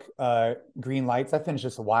book, Green Lights. I finished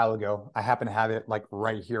this a while ago. I happen to have it like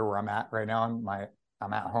right here where I'm at right now.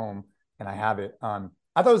 I'm at home and I have it. I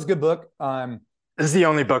thought it was a good book. This is the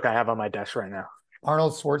only book I have on my desk right now.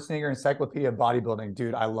 Arnold Schwarzenegger Encyclopedia of Bodybuilding.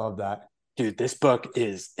 Dude, I love that. Dude, this book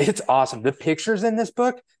it's awesome. The pictures in this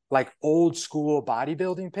book, like old school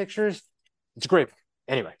bodybuilding pictures, it's great.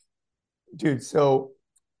 Anyway. Dude, so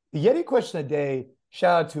the Yeti question of the day,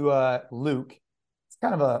 shout out to Luke. It's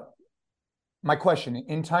kind of my question.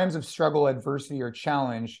 In times of struggle, adversity, or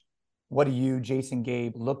challenge, what do you, Jason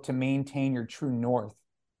Gabe, look to maintain your true north,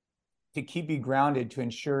 to keep you grounded, to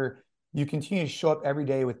ensure you continue to show up every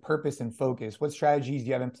day with purpose and focus? What strategies do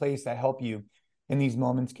you have in place that help you in these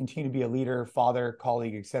moments continue to be a leader, father,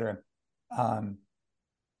 colleague, etc.?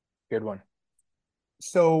 Good one.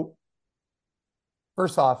 So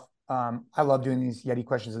first off, I love doing these Yeti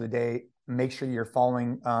questions of the day. Make sure you're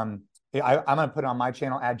following. I'm going to put it on my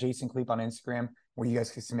channel at Jason Kleep on Instagram, where you guys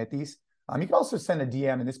can submit these. You can also send a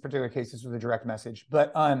DM. In this particular case, this was a direct message.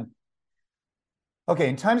 But okay,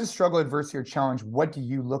 in times of struggle, adversity, or challenge, what do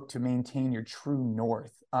you look to maintain your true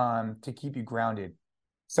north, to keep you grounded?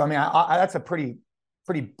 So, I mean, that's a pretty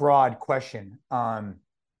broad question.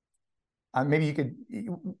 Maybe you could.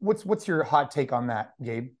 What's your hot take on that,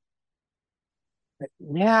 Gabe?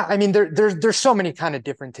 Yeah, I mean, there's so many kind of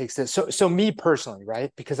different takes to this. So me personally,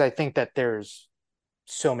 right? Because I think that there's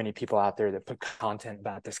so many people out there that put content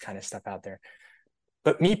about this kind of stuff out there.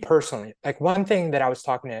 But me personally, like one thing that I was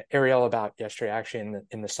talking to Ariel about yesterday, actually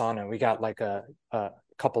in the sauna, we got like a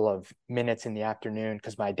couple of minutes in the afternoon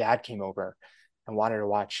because my dad came over and wanted to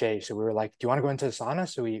watch Shay. So we were like, do you want to go into the sauna?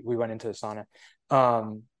 So we went into the sauna.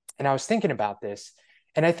 And I was thinking about this,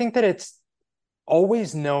 and I think that it's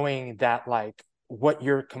always knowing that like what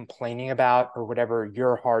you're complaining about or whatever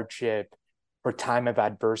your hardship or time of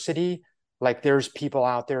adversity, like there's people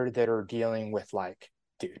out there that are dealing with like,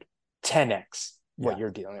 dude, 10x what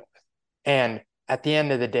you're dealing with. And at the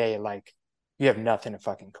end of the day, like you have nothing to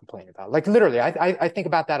fucking complain about. Like literally, I think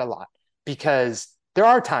about that a lot because there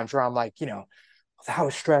are times where I'm like, you know, that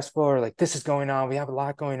was stressful, or like this is going on. We have a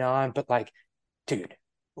lot going on, but like, dude,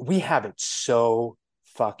 we have it so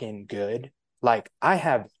fucking good. Like I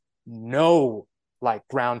have no like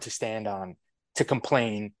ground to stand on to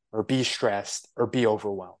complain or be stressed or be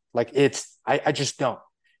overwhelmed. Like I just don't.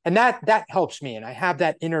 And that helps me. And I have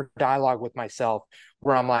that inner dialogue with myself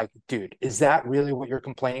where I'm like, dude, is that really what you're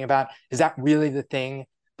complaining about? Is that really the thing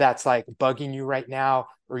that's like bugging you right now?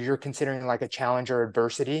 Or you're considering like a challenge or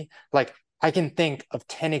adversity? Like I can think of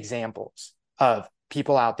 10 examples of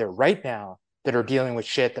people out there right now that are dealing with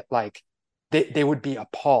shit that like they would be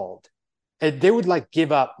appalled. They would like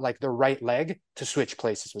give up like their right leg to switch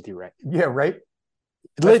places with you, right? Yeah, right.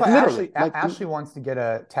 That's why Literally, Ashley wants to get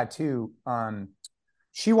a tattoo.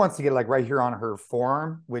 She wants to get like right here on her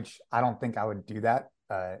forearm, which I don't think I would do that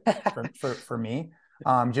for me.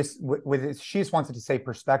 Just with it, she just wants it to say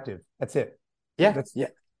perspective. That's it. Yeah, yeah,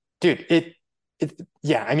 dude.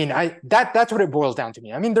 Yeah. I mean, that's what it boils down to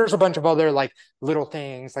me. I mean, there's a bunch of other like little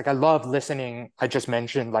things. Like I love listening. I just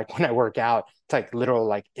mentioned like when I work out, it's like little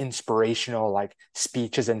like inspirational like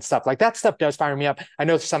speeches and stuff. Like that stuff does fire me up. I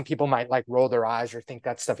know some people might like roll their eyes or think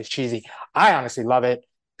that stuff is cheesy. I honestly love it,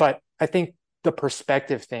 but I think the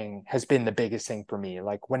perspective thing has been the biggest thing for me.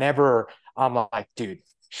 Like whenever I'm like, dude,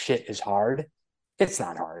 shit is hard. It's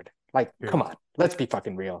not hard. Like, come on, let's be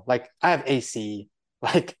fucking real. Like I have AC,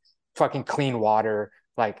 like fucking clean water.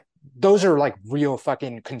 Like those are like real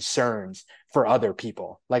fucking concerns for other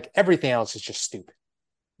people. Like everything else is just stupid.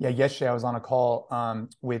 Yeah, yesterday I was on a call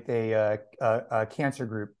with a cancer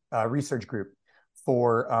group, research group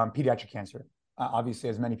for pediatric cancer. Obviously,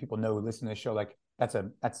 as many people know who listen to this show, like that's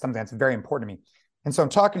something that's very important to me. And so I'm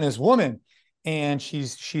talking to this woman, and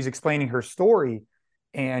she's explaining her story,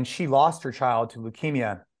 and she lost her child to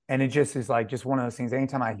leukemia. And it just is like just one of those things.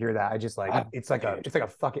 Anytime I hear that, I just like it's like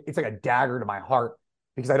a dagger to my heart,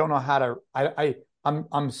 because I don't know how to.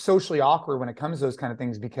 I'm socially awkward when it comes to those kind of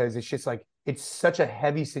things, because it's just like it's such a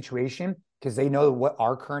heavy situation, because they know what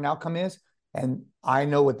our current outcome is and I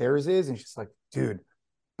know what theirs is, and it's just like, dude.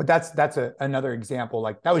 But that's another example.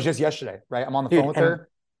 Like that was just yesterday, right? I'm on the phone with her.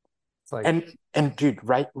 It's like and dude,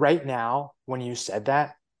 right now when you said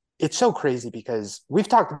that, it's so crazy because we've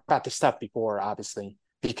talked about this stuff before, obviously,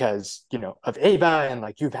 because you know of Ava, and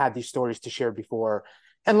like you've had these stories to share before,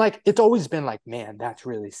 and like it's always been like, man, that's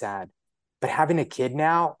really sad. But having a kid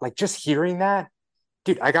now, like just hearing that,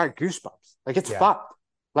 dude, I got goosebumps. Like it's fucked.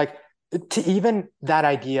 Like to even that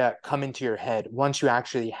idea come into your head once you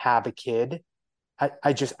actually have a kid,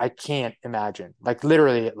 I can't imagine. Like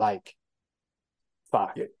literally, like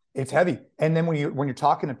fuck. It's heavy. And then when you're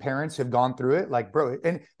talking to parents who have gone through it, like, bro,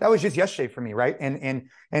 and that was just yesterday for me, right? And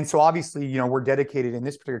so obviously, you know, we're dedicated in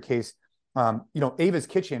this particular case. You know, Ava's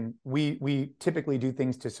Kitchen, we typically do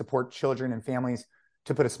things to support children and families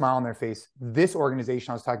to put a smile on their face. This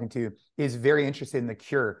organization I was talking to is very interested in the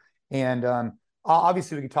cure. And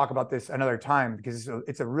obviously we could talk about this another time because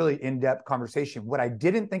it's a really in-depth conversation. What I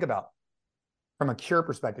didn't think about from a cure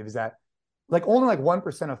perspective is that only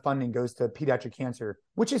 1% of funding goes to pediatric cancer,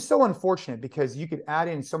 which is so unfortunate because you could add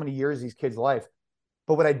in so many years of these kids' life.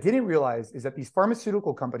 But what I didn't realize is that these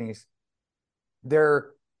pharmaceutical companies,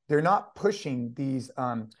 they're not pushing these.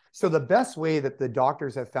 So the best way that the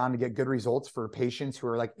doctors have found to get good results for patients who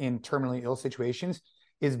are like in terminally ill situations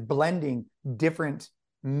is blending different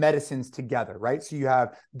medicines together, right? So you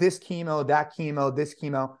have this chemo, that chemo, this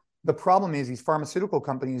chemo. The problem is these pharmaceutical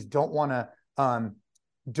companies don't want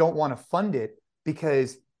to fund it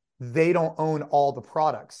because they don't own all the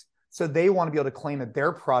products. So they want to be able to claim that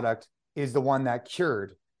their product is the one that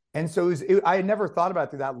cured. And so I had never thought about it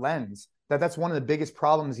through that lens, that's one of the biggest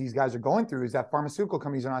problems these guys are going through is that pharmaceutical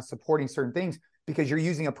companies are not supporting certain things because you're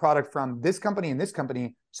using a product from this company and this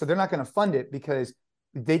company. So they're not going to fund it because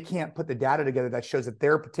they can't put the data together that shows that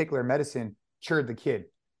their particular medicine cured the kid.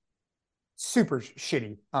 Super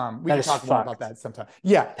shitty. We can talk more about that sometime.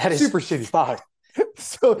 Yeah, that is super shitty. Fuck.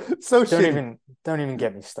 so shitty. Don't even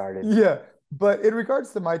get me started. Yeah, but in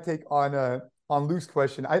regards to my take on Luke's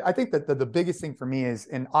question, I think that the biggest thing for me is,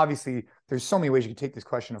 and obviously there's so many ways you can take this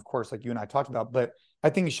question, of course, like you and I talked about, but I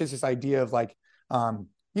think it's just this idea of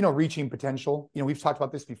reaching potential. We've talked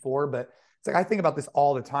about this before, but it's like I think about this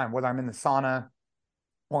all the time, whether I'm in the sauna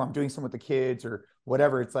or I'm doing something with the kids or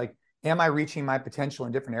whatever. It's like, am I reaching my potential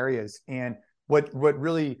in different areas? And what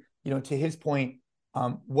really, to his point,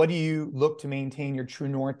 what do you look to maintain your true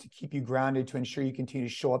north to keep you grounded, to ensure you continue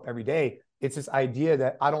to show up every day? It's this idea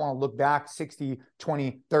that I don't want to look back 60,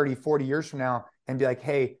 20, 30, 40 years from now and be like,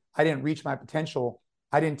 hey, I didn't reach my potential.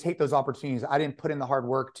 I didn't take those opportunities. I didn't put in the hard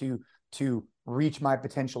work to reach my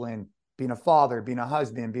potential in being a father, being a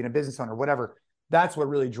husband, being a business owner, whatever. That's what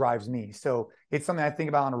really drives me. So it's something I think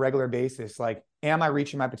about on a regular basis. Like, am I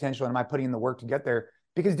reaching my potential and am I putting in the work to get there?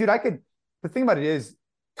 Because dude, the thing about it is,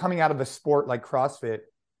 coming out of a sport like CrossFit,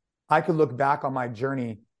 I could look back on my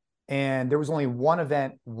journey and there was only one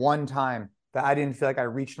event, one time that I didn't feel like I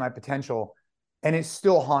reached my potential. And it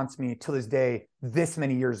still haunts me to this day, this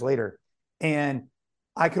many years later. And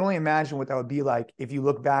I can only imagine what that would be like if you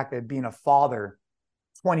look back at being a father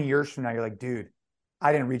 20 years from now, you're like, dude,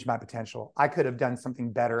 I didn't reach my potential. I could have done something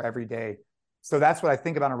better every day. So that's what I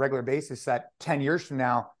think about on a regular basis, that 10 years from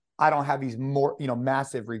now, I don't have these more,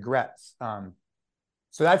 massive regrets.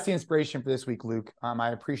 So that's the inspiration for this week, Luke. I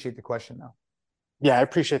appreciate the question though. Yeah, I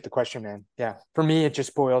appreciate the question, man. Yeah. For me, it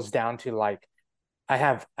just boils down to like, I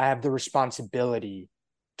have the responsibility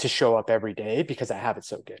to show up every day because I have it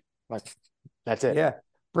so good. Like, that's it. Yeah,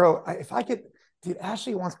 bro. If I could, dude,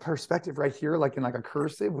 Ashley wants perspective right here, like in like a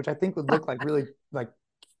cursive, which I think would look like really like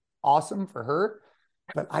awesome for her.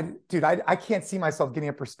 But I can't see myself getting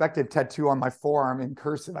a perspective tattoo on my forearm in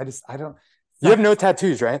cursive. I don't. You have no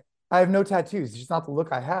tattoos, right? I have no tattoos. It's just not the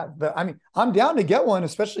look I have. But I mean, I'm down to get one,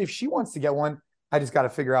 especially if she wants to get one. I just got to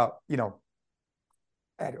figure out,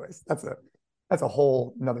 anyways, that's a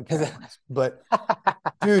whole nother podcast. But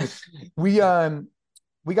dude, we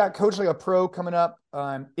got Coach Like a Pro coming up.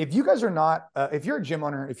 If you guys are not, if you're a gym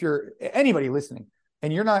owner, if you're anybody listening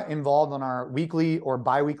and you're not involved on our weekly or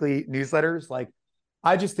bi-weekly newsletters, like,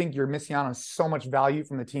 I just think you're missing out on so much value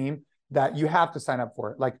from the team that you have to sign up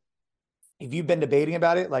for it. Like, if you've been debating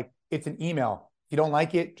about it, like, it's an email. If you don't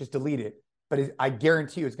like it, just delete it. But I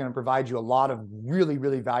guarantee you it's going to provide you a lot of really,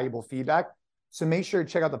 really valuable feedback. So make sure to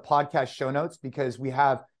check out the podcast show notes because we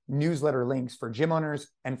have newsletter links for gym owners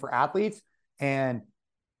and for athletes. And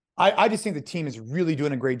I just think the team is really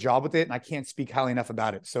doing a great job with it. And I can't speak highly enough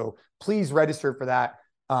about it. So please register for that.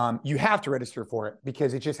 You have to register for it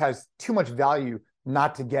because it just has too much value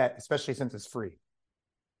not to get, especially since it's free.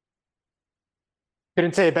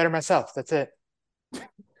 Couldn't say it better myself. That's it.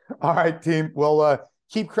 All right, team. Well,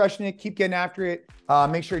 keep crushing it. Keep getting after it.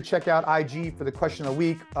 Make sure to check out IG for the question of the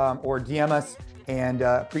week or DM us. And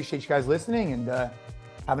appreciate you guys listening and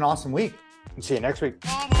have an awesome week. See you next week.